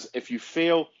 whereas if you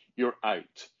fail, you're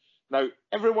out. Now,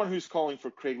 everyone who's calling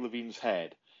for Craig Levein's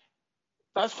head,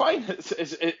 that's fine.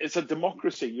 It's a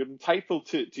democracy. You're entitled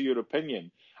to your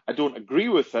opinion. I don't agree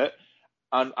with it,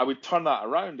 and I would turn that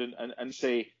around and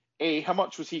say, A, how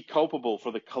much was he culpable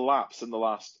for the collapse in the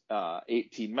last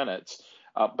 18 minutes,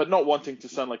 but not wanting to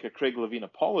sound like a Craig Levein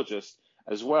apologist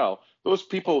as well. Those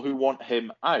people who want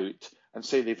him out and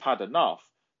say they've had enough,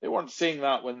 they weren't saying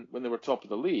that when they were top of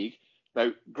the league.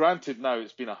 Now, granted, now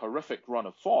it's been a horrific run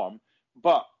of form,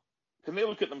 but can they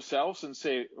look at themselves and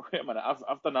say, wait a minute,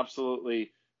 I've done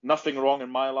absolutely nothing wrong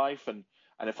in my life, and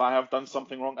if I have done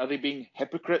something wrong, are they being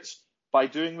hypocrites by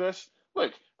doing this?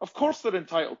 Look, of course they're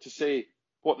entitled to say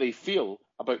what they feel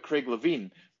about Craig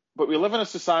Levein, but we live in a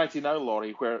society now,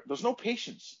 Laurie, where there's no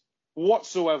patience.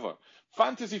 whatsoever.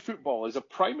 Fantasy football is a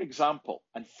prime example,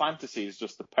 and fantasy is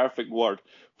just the perfect word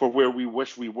for where we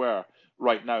wish we were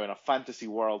right now. In a fantasy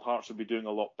world, Hearts would be doing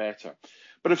a lot better.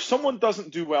 But if someone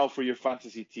doesn't do well for your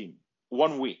fantasy team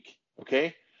 1 week,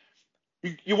 okay,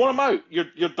 you want them out.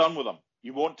 You're done with them.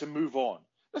 You want to move on.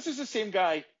 This is the same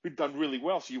guy who'd done really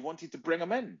well, so you wanted to bring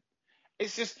him in.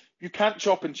 It's just, you can't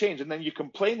chop and change. And then you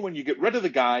complain when you get rid of the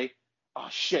guy. Oh,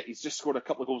 shit, he's just scored a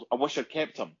couple of goals. I wish I'd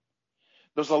kept him.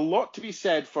 There's a lot to be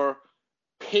said for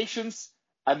patience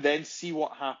and then see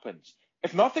what happens.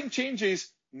 If nothing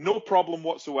changes, no problem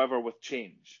whatsoever with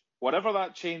change. Whatever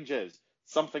that change is,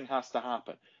 something has to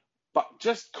happen. But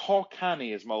just caw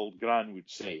canny, as my old gran would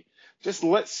say. Just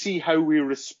let's see how we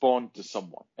respond to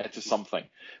something.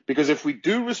 Because if we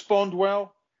do respond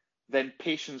well, then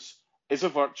patience is a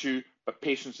virtue, but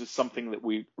patience is something that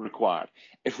we require.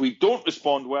 If we don't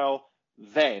respond well,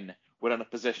 then we're in a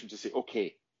position to say,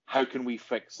 okay, how can we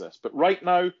fix this? But right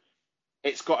now,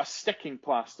 it's got a sticking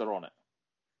plaster on it.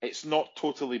 It's not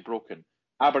totally broken.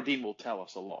 Aberdeen will tell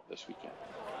us a lot this weekend.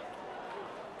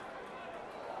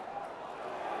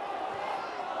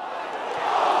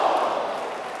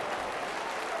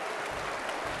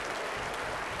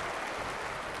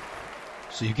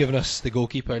 So you've given us the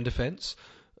goalkeeper and defence.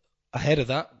 Ahead of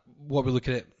that, what we're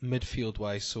looking at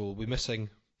midfield-wise, so we're missing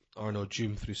Arnaud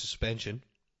Djoum through suspension.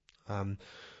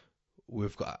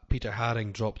 We've got Peter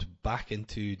Haring dropped back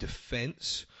into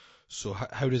defence. So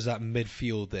how does that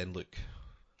midfield then look?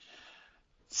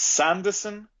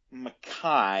 Sanderson,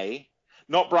 Mackay,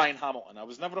 not Brian Hamilton. I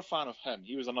was never a fan of him.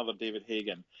 He was another David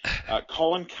Hagan.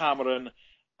 Colin Cameron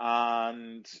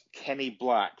and Kenny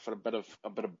Black for a bit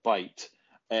of bite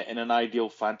in an ideal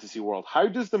fantasy world. How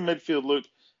does the midfield look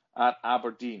at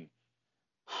Aberdeen?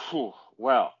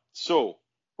 Well, so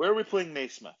where are we playing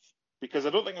Naismith? Because I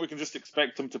don't think we can just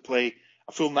expect him to play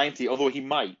a full 90, although he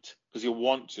might, because he'll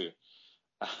want to.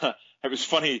 It was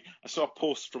funny, I saw a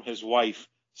post from his wife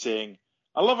saying,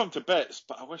 I love him to bits,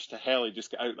 but I wish to hell he'd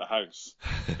just get out of the house,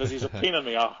 because he's a pain in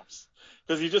the arse,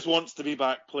 because he just wants to be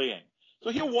back playing.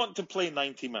 So he'll want to play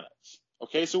 90 minutes.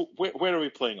 Okay, so where are we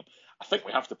playing him? I think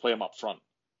we have to play him up front.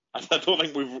 I don't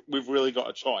think we've really got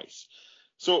a choice.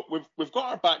 So we've got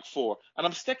our back four, and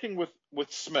I'm sticking with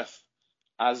Smith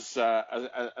as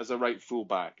a right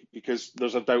fullback because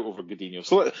there's a doubt over Godinho.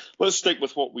 So let's stick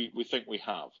with what we think we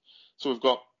have. So we've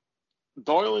got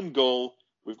Doyle in goal,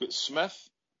 we've got Smith,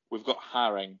 we've got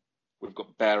Haring, we've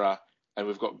got Berra, and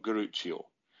we've got Garuccio.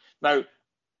 Now,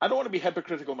 I don't want to be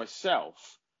hypocritical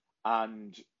myself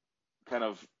and kind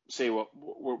of say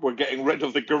we're getting rid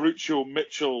of the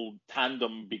Garuccio-Mitchell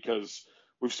tandem because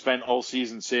we've spent all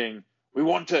season saying we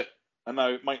want it, and now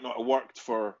it might not have worked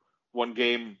for one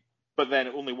game, but then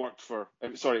it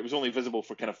was only visible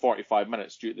for kind of 45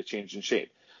 minutes due to the change in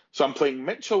shape. So I'm playing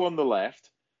Mitchell on the left.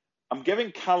 I'm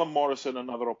giving Callum Morrison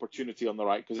another opportunity on the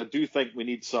right because I do think we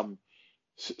need some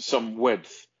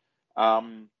width.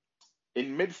 In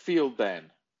midfield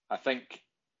then, I think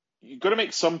you've got to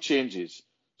make some changes.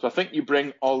 So I think you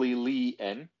bring Ollie Lee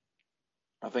in.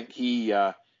 I think he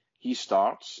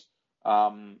starts.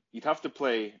 You'd have to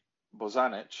play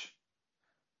Bozanic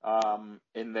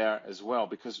in there as well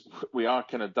because we are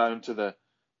kind of down to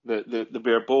the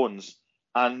bare bones.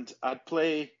 And I'd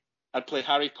play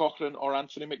Harry Cochrane or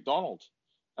Anthony McDonald,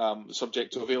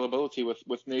 subject to availability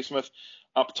with Naismith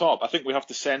up top. I think we have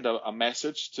to send a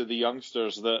message to the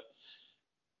youngsters that,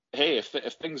 hey,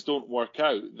 if things don't work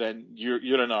out, then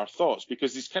you're in our thoughts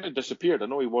because he's kind of disappeared. I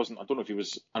know he wasn't. I don't know if he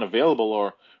was unavailable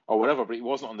or whatever, but he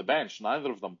wasn't on the bench. Neither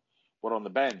of them were on the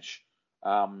bench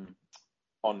on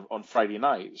Friday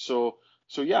night. So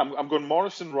yeah, I'm going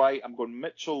Morrison right. I'm going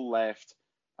Mitchell left.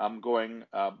 I'm going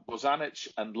Bozanic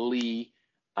and Lee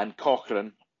and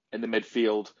Cochrane in the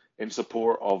midfield in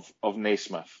support of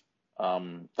Naismith.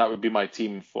 That would be my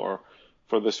team for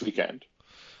this weekend.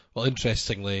 Well,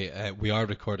 interestingly, we are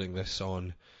recording this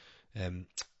on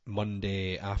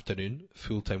Monday afternoon.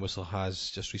 Full-time whistle has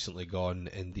just recently gone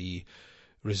in the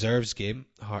reserves game.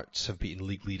 Hearts have beaten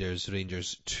league leaders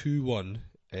Rangers 2-1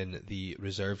 in the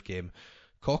reserve game.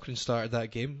 Cochrane started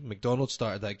that game, McDonald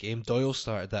started that game, Doyle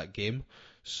started that game.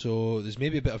 So there's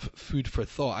maybe a bit of food for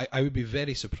thought. I would be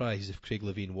very surprised if Craig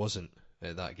Levein wasn't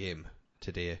at that game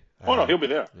today. Oh no, he'll be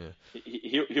there.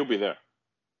 Yeah. He'll be there.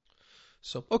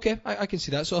 So, okay, I can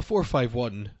see that. So a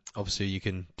 4-5-1, obviously you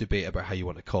can debate about how you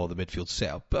want to call the midfield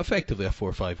setup, but effectively a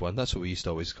 4-5-1, that's what we used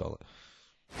to always call it.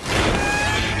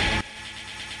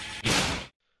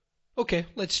 Okay,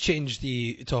 let's change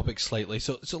the topic slightly.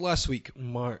 So last week,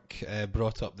 Mark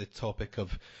brought up the topic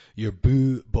of your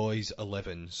Boo Boys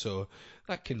 11. So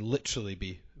that can literally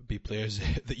be players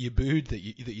that you booed, that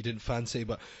you didn't fancy,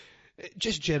 but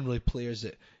Just generally players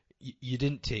that you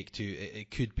didn't take to.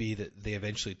 It could be that they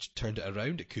eventually turned it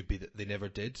around. It could be that they never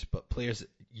did. But players that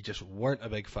you just weren't a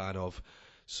big fan of.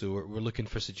 So we're looking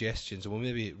for suggestions, and we'll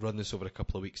maybe run this over a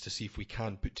couple of weeks to see if we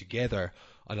can put together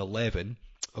an 11.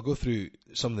 I'll go through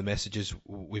some of the messages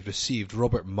we've received.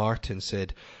 Robert Martin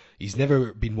said he's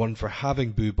never been one for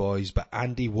having boo boys, but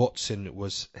Andy Watson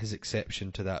was his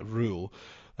exception to that rule.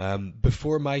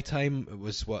 Before my time, it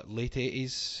was late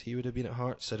 80s he would have been at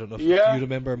Hearts. I don't know if you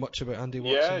remember much about Andy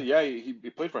Watson. Yeah, he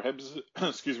played for Hibs,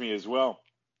 excuse me, as well.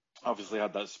 Obviously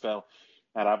had that spell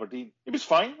at Aberdeen. He was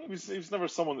fine. He was never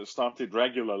someone that started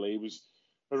regularly. He was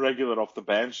a regular off the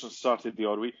bench and started the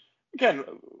odd week. Again,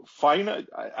 fine.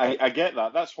 I get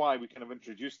that. That's why we kind of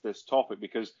introduced this topic,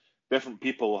 because different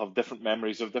people have different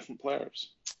memories of different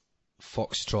players.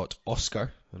 Foxtrot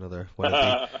Oscar, another one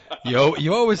of the...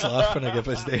 you always laugh when I give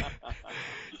his name.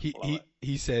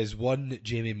 He says 1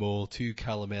 Jamie Mole, 2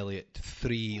 Callum Elliott,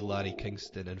 3 Larry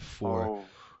Kingston, and 4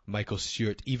 Michael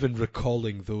Stewart. Even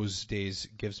recalling those days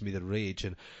gives me the rage.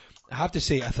 And I have to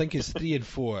say, I think his 3 and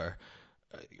 4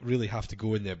 really have to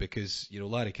go in there, because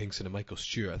Larry Kingston and Michael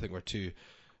Stewart, I think, were 2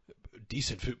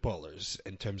 decent footballers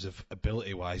in terms of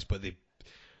ability-wise, but they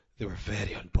were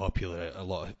very unpopular at a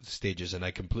lot of stages, and I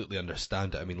completely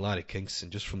understand it. I mean, Larry Kingston,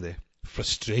 just from the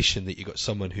frustration that you got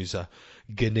someone who's a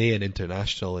Ghanaian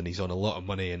international and he's on a lot of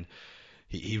money, and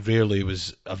he rarely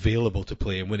was available to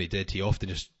play, and when he did, he often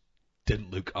just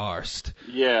didn't look arsed.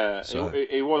 Yeah, so,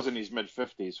 he was in his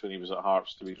mid-50s when he was at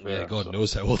Hearts, to be fair. Yeah, God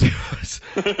knows how old he was.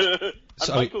 And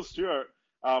Michael Stewart,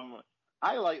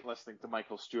 I like listening to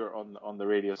Michael Stewart on the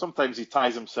radio. Sometimes he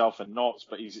ties himself in knots,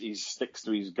 but he sticks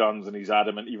to his guns and he's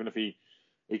adamant, even if he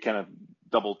kind of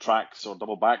double tracks or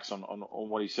double backs on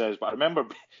what he says. But I remember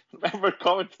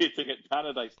commentating at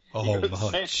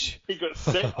Tannadice. He got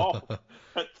sent off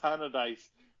at Tannadice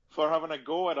for having a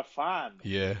go at a fan.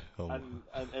 Yeah. And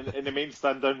in the main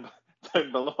stand down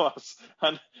below us,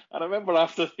 and I remember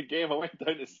after the game I went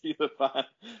down to see the fan,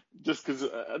 just because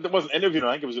I wasn't interviewing.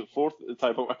 I think it was at Fourth at the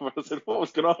time, or whatever. I said, what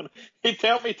was going on? He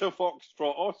told me to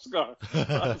Foxtrot Oscar,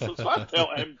 so I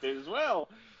tell him to as well.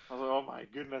 I was like, oh my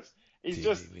goodness, he's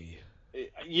just,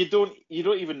 you don't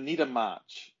even need a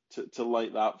match to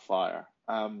light that fire.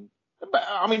 But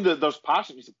I mean, there's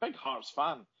passion. He's a big Hearts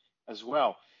fan as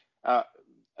well.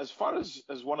 As far as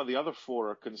one of the other 4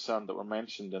 are concerned that were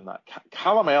mentioned in that,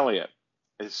 Callum Elliott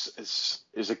is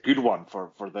a good one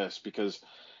for this, because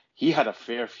he had a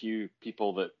fair few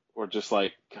people that were just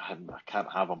like, God, I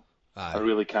can't have him. I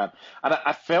really can't. And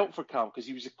I felt for Callum, because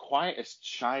he was the quietest,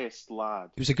 shyest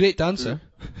lad. He was a great dancer.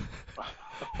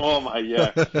 Oh my,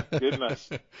 goodness.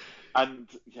 And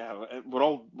yeah, we're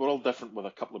all different with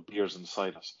a couple of beers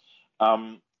inside us.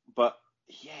 But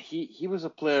yeah, he was a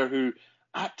player who,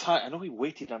 at time, I know he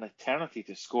waited an eternity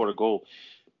to score a goal.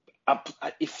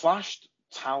 He flashed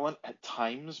talent at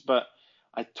times, but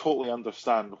I totally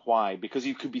understand why, because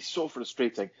he could be so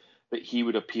frustrating that he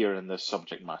would appear in this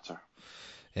subject matter.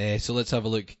 So let's have a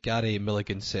look. Gary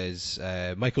Milligan says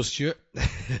Michael Stewart,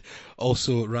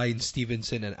 also Ryan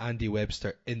Stevenson and Andy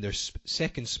Webster in their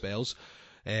second spells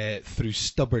through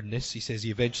stubbornness. He says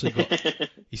he eventually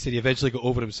got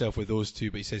over himself with those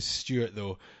 2, but he says Stewart,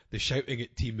 though, the shouting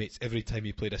at teammates every time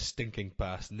he played a stinking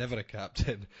pass, never a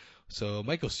captain. So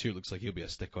Michael Stewart looks like he'll be a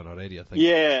stick on already, I think.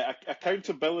 Yeah,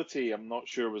 accountability, I'm not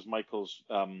sure was Michael's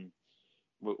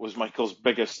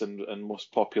biggest and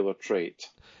most popular trait.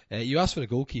 You asked for a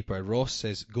goalkeeper. Ross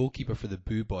says goalkeeper for the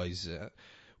Boo Boys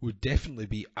would definitely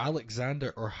be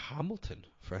Alexander or Hamilton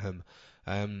for him.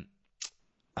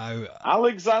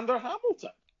 Alexander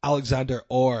Hamilton? Alexander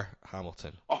or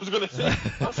Hamilton. I was going to say,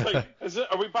 that's like,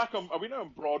 are we now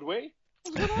on Broadway?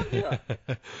 What's going on here?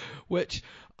 Which,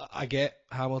 I get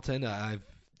Hamilton.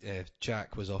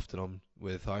 Jack was often on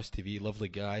with Hearts TV, lovely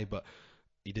guy, but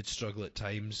he did struggle at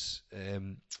times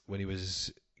when he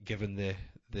was given the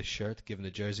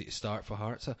jersey to start for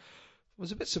Hearts. I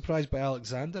was a bit surprised by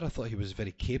Alexander. I thought he was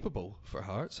very capable for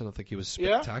Hearts. I don't think he was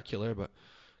spectacular, but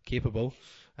capable.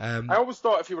 I always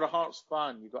thought if you were a Hearts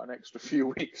fan, you got an extra few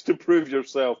weeks to prove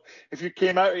yourself. If you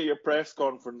came out at your press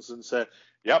conference and said,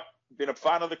 yep, been a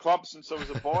fan of the club since I was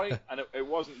a boy, and it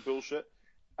wasn't bullshit.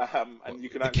 And you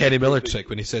can the Kenny Miller trick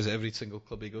when he says every single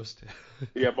club he goes to.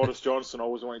 Yeah, Boris Johnson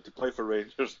always wanted to play for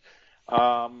Rangers.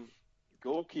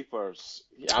 Goalkeepers.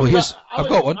 Yeah, I've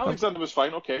got one. Alexander was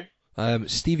fine, okay.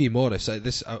 Stevie Morris,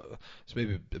 this it's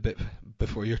maybe a bit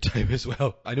before your time as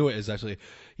well. I know it is actually.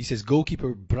 He says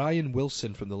goalkeeper Brian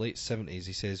Wilson from the late 70s.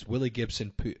 He says Willie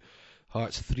Gibson put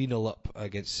Hearts 3-0 up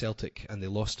against Celtic and they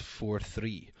lost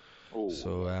 4-3. Oh.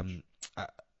 So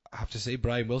I have to say,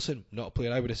 Brian Wilson, not a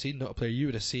player I would have seen, not a player you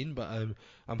would have seen, but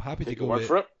I'm happy to go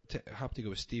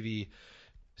with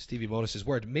Stevie Morris's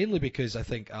word, mainly because I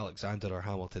think Alexander or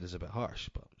Hamilton is a bit harsh.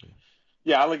 But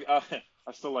yeah,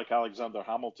 I still like Alexander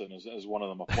Hamilton as one of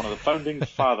them, one of the founding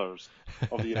fathers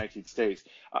of the United States.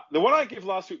 The one I gave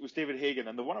last week was David Hagan,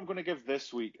 and the one I'm going to give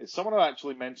this week is someone I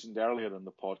actually mentioned earlier in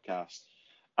the podcast.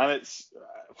 And it's,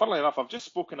 funnily enough, I've just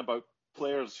spoken about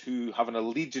players who have an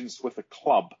allegiance with a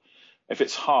club. If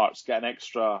it's Hearts, get an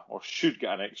extra, or should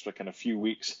get an extra kind of few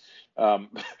weeks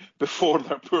before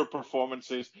their poor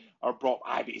performances are brought.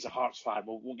 But he's a Hearts fan.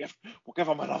 We'll give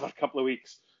him another couple of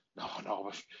weeks.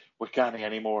 No, we can't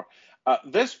anymore.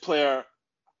 This player,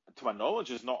 to my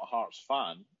knowledge, is not a Hearts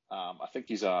fan. I think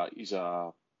he's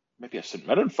maybe a St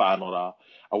Mirren fan or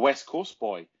a West Coast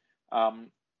boy.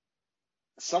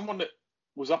 Someone that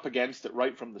was up against it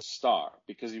right from the start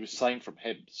because he was signed from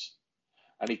Hibs.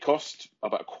 And he cost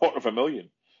about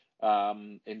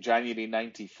 $250,000 in January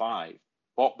 '95,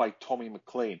 bought by Tommy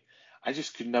McLean. I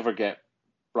just could never get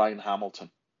Brian Hamilton.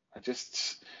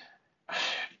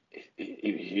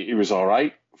 He was all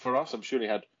right for us. I'm sure he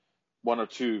had one or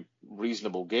two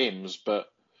reasonable games,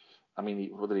 but I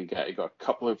mean, what did he get? He got a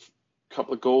couple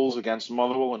of goals against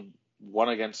Motherwell and one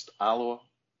against Alloa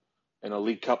in a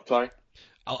League Cup tie.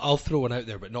 I'll throw one out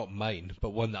there, but not mine.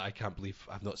 But one that I can't believe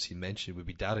I've not seen mentioned would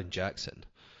be Darren Jackson,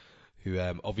 who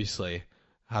obviously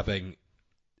having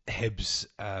Hibs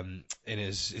in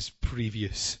his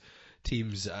previous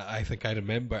teams, I think I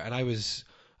remember, and I was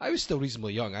still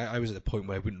reasonably young. I was at the point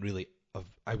where I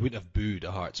wouldn't have booed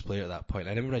a Hearts player at that point.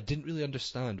 I remember I didn't really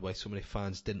understand why so many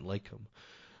fans didn't like him,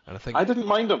 and I think I didn't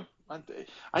mind him.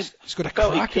 He's got a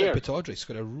crack at Pittodrie. He's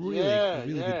got a really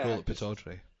good goal at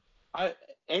Pittodrie.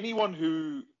 Anyone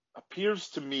who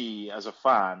appears to me as a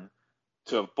fan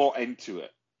to have bought into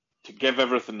it, to give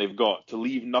everything they've got, to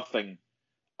leave nothing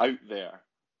out there.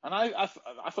 And I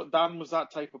thought Dan was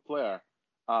that type of player.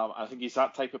 I think he's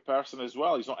that type of person as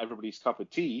well. He's not everybody's cup of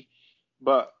tea,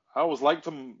 but I always liked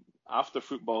him after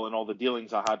football and all the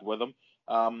dealings I had with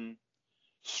him.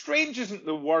 Strange isn't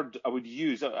the word I would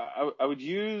use. I would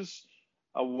use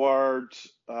a word,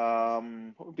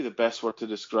 what would be the best word to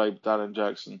describe Darren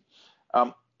Jackson?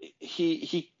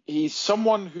 He's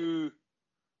someone who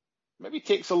maybe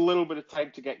takes a little bit of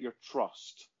time to get your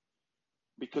trust,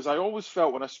 because I always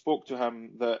felt when I spoke to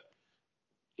him that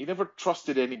he never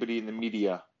trusted anybody in the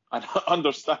media, and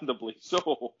understandably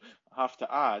so, I have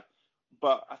to add.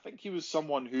 But I think he was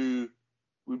someone who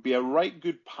would be a right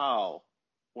good pal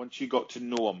once you got to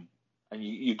know him and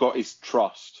you got his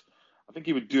trust. I think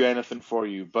he would do anything for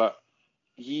you, but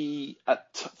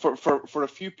for a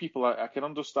few people, I can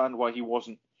understand why he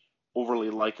wasn't overly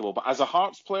likable. But as a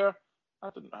Hearts player, I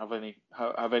didn't have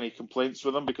any complaints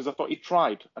with him because I thought he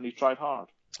tried, and he tried hard.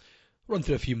 Run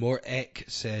through a few more. Eck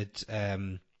said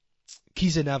Kiza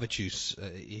Navicius.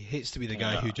 He hates to be the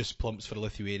guy who just plumps for a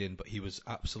Lithuanian, but he was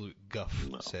absolute guff,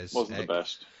 says wasn't Eck. The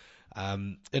best.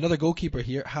 Another goalkeeper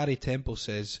here, Harry Temple,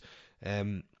 says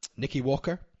Nicky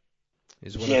Walker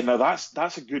is one. Yeah, no,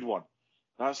 that's a good one.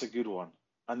 That's a good one.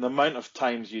 And the amount of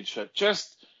times you'd shout,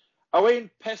 just away and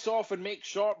piss off and make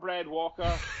shortbread,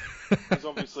 Walker. He's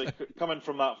obviously coming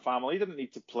from that family. He didn't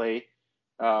need to play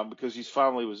because his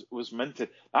family was minted.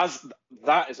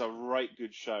 That is a right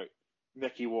good shout,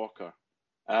 Nicky Walker.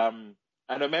 And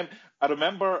I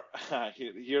remember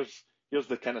here's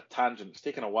the kind of tangent. It's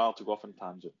taken a while to go off on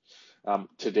tangent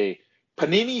today.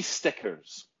 Panini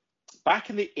stickers. Back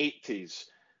in the 80s,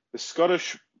 the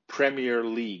Scottish Premier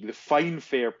League, the Fine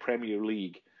Fair Premier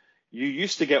League, you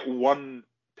used to get one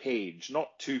page, not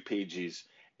 2 pages,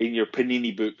 in your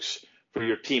Panini books for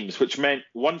your teams, which meant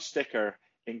one sticker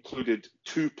included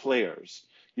 2 players.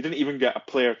 You didn't even get a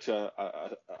player to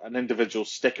an individual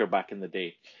sticker back in the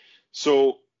day.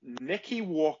 So Nicky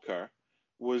Walker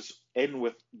was in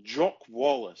with Jock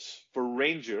Wallace for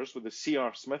Rangers with the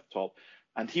C.R. Smith top,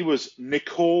 and he was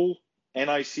Nicole,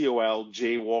 Nicol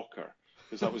J. Walker,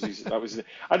 because that was his.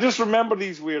 I just remember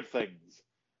these weird things.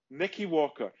 Nicky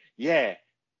Walker, yeah,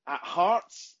 at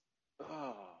Hearts.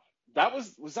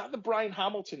 Was that the Brian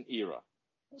Hamilton era?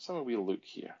 Let's have a wee look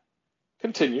here.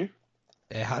 Continue.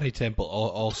 Harry Temple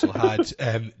also had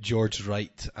George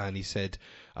Wright, and he said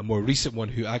a more recent one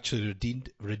who actually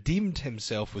redeemed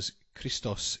himself was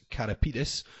Christos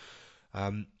Karapidis.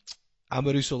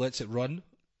 Amoruso lets it run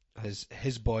as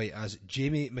his boy as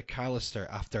Jamie McAllister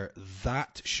after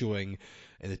that showing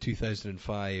in the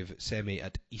 2005 semi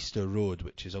at Easter Road,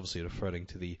 which is obviously referring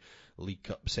to the League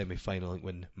Cup semi-final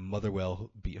when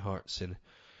Motherwell beat Hearts in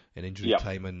injury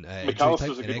time and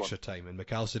extra time, and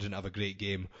McAllister didn't have a great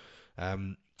game.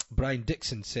 Brian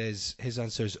Dixon says his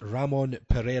answer is Ramon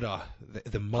Pereira,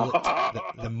 the mullet,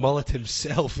 the mullet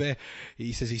himself.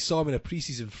 He says he saw him in a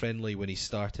pre-season friendly when he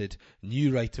started,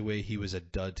 knew right away he was a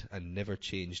dud, and never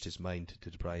changed his mind.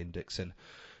 Did Brian Dixon?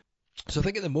 So I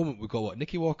think at the moment we've got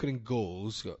Nicky Walker in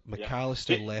goals, got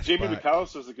McAllister left Jamie back.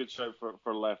 McAllister's a good shout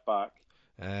for left back.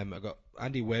 I've got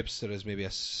Andy Webster as maybe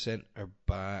a centre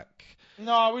back.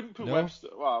 No, I wouldn't put Webster.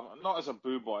 Well, not as a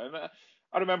boo boy.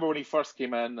 I remember when he first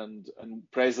came in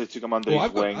and Presley took him under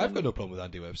his wing. I've got no problem with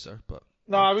Andy Webster, but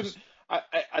no, I wouldn't.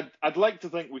 I'd like to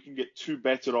think we can get two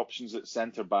better options at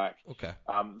centre back. Okay.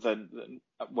 Than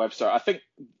Webster. I think.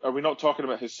 Are we not talking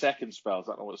about his second spell? Is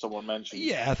that not what someone mentioned?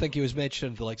 Yeah, I think he was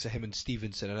mentioning the likes of him and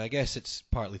Stevenson, and I guess it's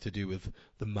partly to do with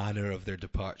the manner of their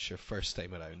departure first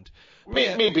time around.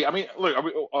 Maybe. I mean, look.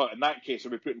 In that case, are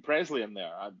we putting Presley in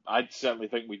there? I'd certainly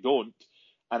think we don't.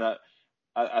 And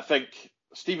I think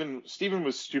Stephen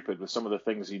was stupid with some of the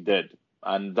things he did,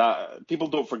 and that people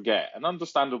don't forget, and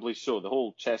understandably so. The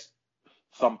whole chest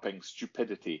thumping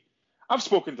stupidity. I've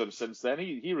spoken to him since then.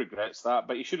 He regrets that,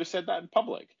 but he should have said that in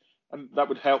public, and that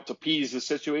would help to appease the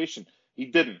situation. He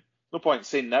didn't. No point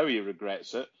saying now he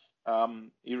regrets it.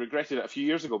 He regretted it a few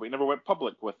years ago, but he never went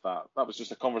public with that. That was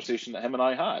just a conversation that him and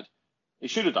I had. He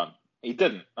should have done. He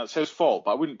didn't. That's his fault.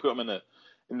 But I wouldn't put him in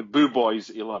the Boo Boys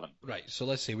 11. Right. So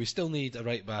let's see. We still need a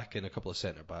right back and a couple of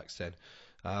centre backs then.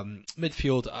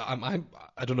 Midfield.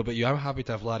 I don't know about you. I'm happy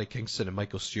to have Larry Kingston and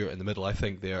Michael Stewart in the middle. I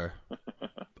think they're.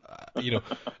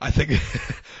 I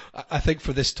think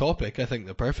for this topic, I think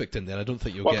they're perfect in there. I don't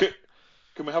think you'll get.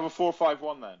 Can we have a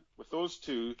 4-5-1 then with those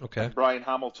two? Okay. And Brian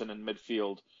Hamilton in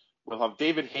midfield. We'll have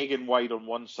David Hagan wide on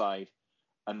one side,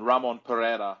 and Ramon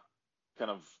Pereira, kind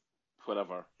of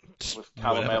whatever, with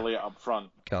Callum Elliott up front.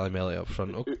 Callum Elliott up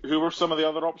front. Okay. Who were some of the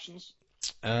other options?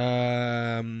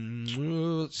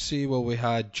 Let's see. Well, we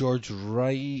had George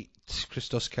Wright,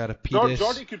 Christos Karapidis.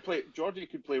 Georgie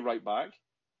could play right back.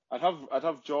 I'd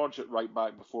have George at right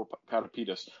back before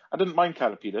Karapidis. I didn't mind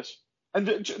Karapidis,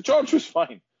 and George was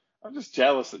fine. I'm just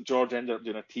jealous that George ended up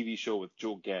doing a TV show with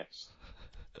Joe Guest.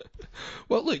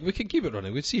 Well, look, we can keep it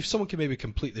running. We'd see if someone can maybe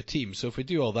complete the team. So if we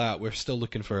do all that, we're still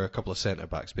looking for a couple of centre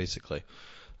backs, basically.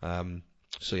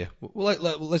 So yeah,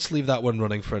 let's leave that one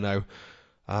running for now,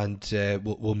 and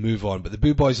we'll move on. But the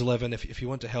Boo Boys 11, if you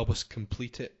want to help us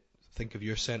complete it, think of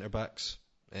your centre backs,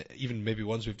 even maybe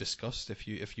ones we've discussed. If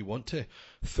you want to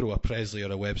throw a Presley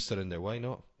or a Webster in there, why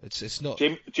not? It's not.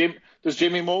 Does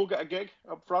Jamie Mole get a gig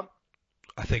up front?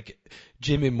 I think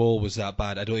Jamie Mole was that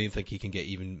bad. I don't even think he can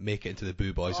make it into the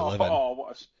Boo Boys 11. Oh,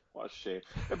 what a shame.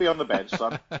 Maybe on the bench,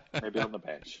 son. Maybe on the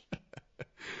bench.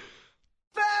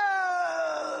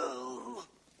 Boo!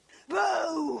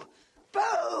 Boo!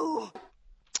 Boo!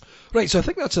 Right, so I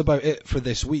think that's about it for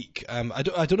this week. I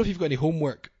don't know if you've got any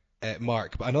homework,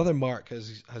 Mark, but another Mark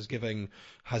has given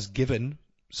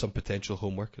some potential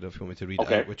homework. I don't know if you want me to read it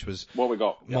out, which was what we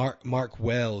got. Mark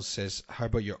Wells says, how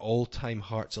about your all-time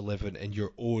Hearts 11 in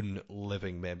your own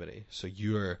living memory? So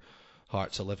your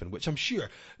Hearts 11, which I'm sure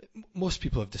most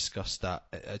people have discussed that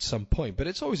at some point, but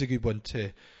it's always a good one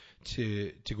to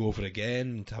go over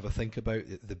again, to have a think about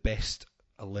the best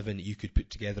 11 that you could put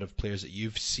together of players that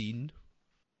you've seen.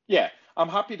 Yeah, I'm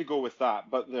happy to go with that,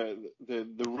 but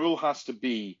the rule has to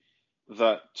be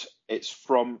that it's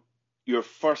from your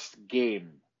first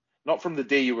game, not from the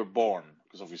day you were born,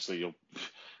 because obviously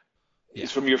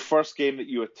it's from your first game that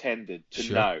you attended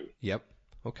to now. Yep.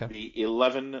 Okay. The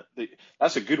 11,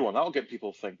 that's a good one. That'll get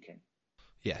people thinking.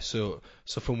 Yeah, so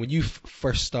from when you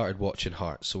first started watching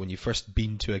Hearts, so when you first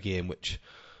been to a game, which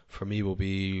for me will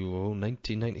be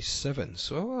 1997,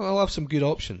 so I'll have some good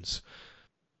options.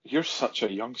 You're such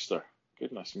a youngster.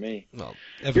 Goodness me. Well,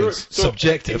 everyone's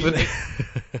subjective, isn't it?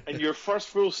 In your first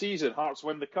full season, Hearts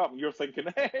win the cup, and you're thinking,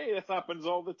 hey, this happens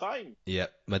all the time. Yeah,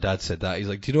 my dad said that. He's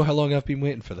like, do you know how long I've been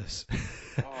waiting for this?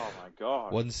 Oh, my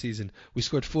God. One season. We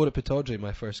scored 4 at Pittodrie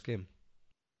my first game.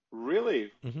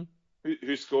 Really? Mm-hmm.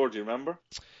 Who scored, do you remember?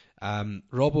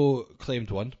 Robbo claimed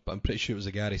one, but I'm pretty sure it was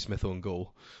a Gary Smith own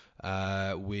goal.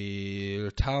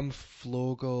 Tam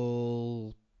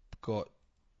Flogel got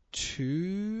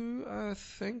 2, I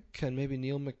think, and maybe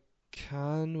Neil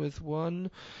McCann with 1.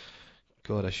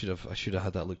 God, I should have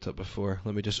had that looked up before.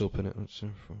 Let me just open it.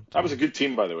 That was a good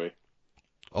team, by the way.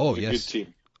 Oh, yes. A good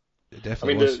team. It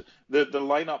definitely was. The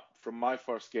lineup from my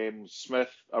first game,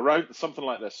 Smith, around something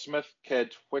like this: Smith,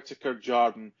 Kidd, Whittaker,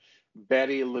 Jardine,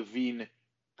 Berry, Levine,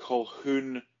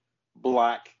 Colquhoun,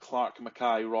 Black, Clark,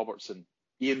 Mackay, Robertson.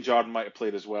 Ian Jardine might have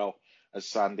played as well as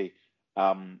Sandy.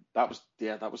 That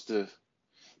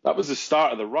was the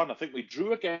start of the run. I think we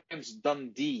drew against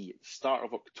Dundee at the start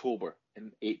of October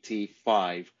in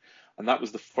 '85, and that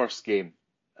was the first game.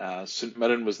 St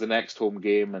Mirren was the next home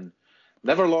game, and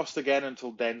never lost again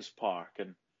until Dens Park.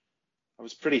 And I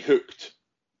was pretty hooked,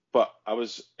 but I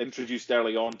was introduced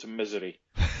early on to misery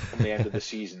from the end of the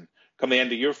season. Come the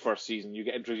end of your first season, you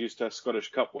get introduced to a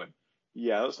Scottish Cup win.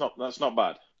 Yeah, that's not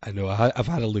bad. I know. I've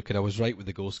had a look, and I was right with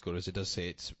the goal scorers. It does say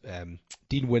it's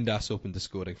Dean Windass opened the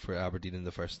scoring for Aberdeen in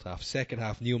the first half. Second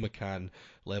half, Neil McCann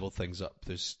levelled things up.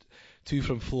 There's 2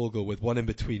 from Flogo with 1 in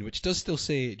between, which does still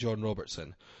say John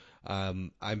Robertson.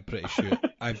 I'm pretty sure.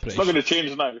 It's not going to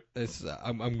change now.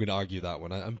 I'm going to argue that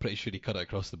one. I'm pretty sure he cut it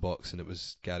across the box, and it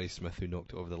was Gary Smith who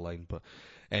knocked it over the line. But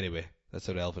anyway, that's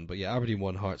irrelevant. But yeah, Aberdeen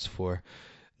won, Hearts 4.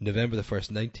 November the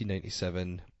 1st,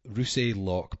 1997. Rousset,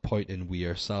 Locke, Poynton,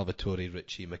 Weir, Salvatore,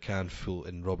 Ritchie, McCann,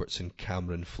 Fulton, Robertson,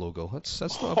 Cameron, Flogo.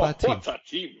 That's not a bad team. What a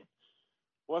team!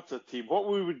 What a team! What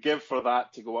we would give for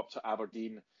that to go up to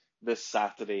Aberdeen this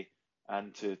Saturday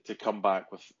and to come back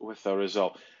with a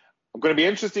result. I'm going to be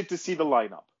interested to see the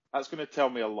lineup. That's going to tell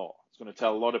me a lot. It's going to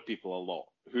tell a lot of people a lot.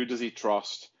 Who does he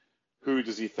trust? Who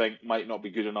does he think might not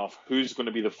be good enough? Who's going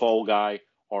to be the fall guy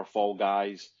or fall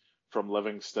guys from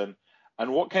Livingston?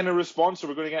 And what kind of response are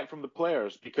we going to get from the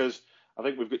players? Because I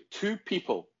think we've got 2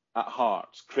 people at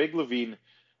Hearts, Craig Levein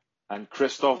and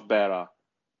Christophe Berra,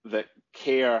 that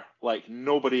care like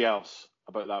nobody else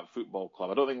about that football club.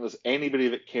 I don't think there's anybody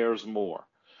that cares more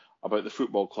about the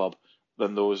football club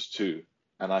than those 2.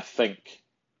 And I think,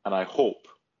 and I hope,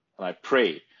 and I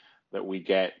pray that we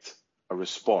get a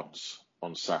response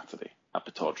on Saturday at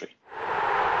Pittodrie.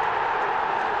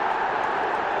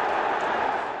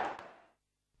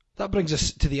 That brings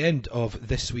us to the end of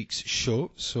this week's show.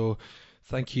 So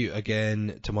thank you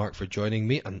again to Mark for joining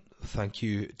me, and thank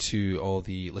you to all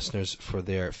the listeners for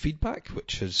their feedback,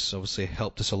 which has obviously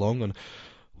helped us along on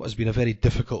what has been a very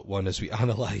difficult one as we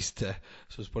analysed. So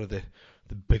it's one of the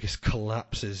biggest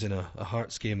collapses in a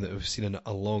Hearts game that we've seen in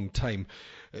a long time.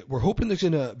 We're hoping there's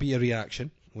going to be a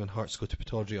reaction when Hearts go to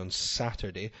Pittodrie on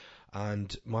Saturday,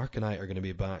 and Mark and I are going to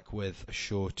be back with a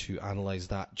show to analyse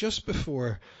that just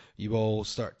before you all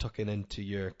start tucking into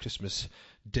your Christmas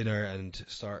dinner and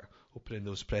start opening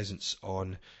those presents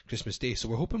on Christmas Day. So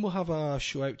we're hoping we'll have a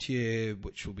show out to you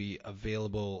which will be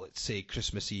available, let's say,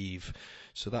 Christmas Eve.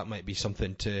 So that might be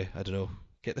something to, I don't know,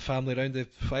 get the family around the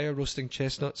fire roasting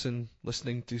chestnuts and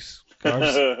listening to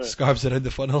scarves around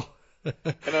the funnel.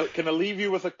 Can I leave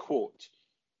you with a quote?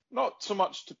 Not so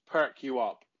much to perk you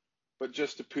up, but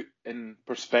just to put in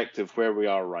perspective where we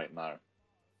are right now.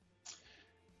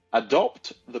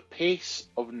 Adopt the pace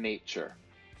of nature.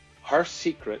 Her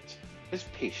secret is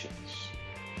patience.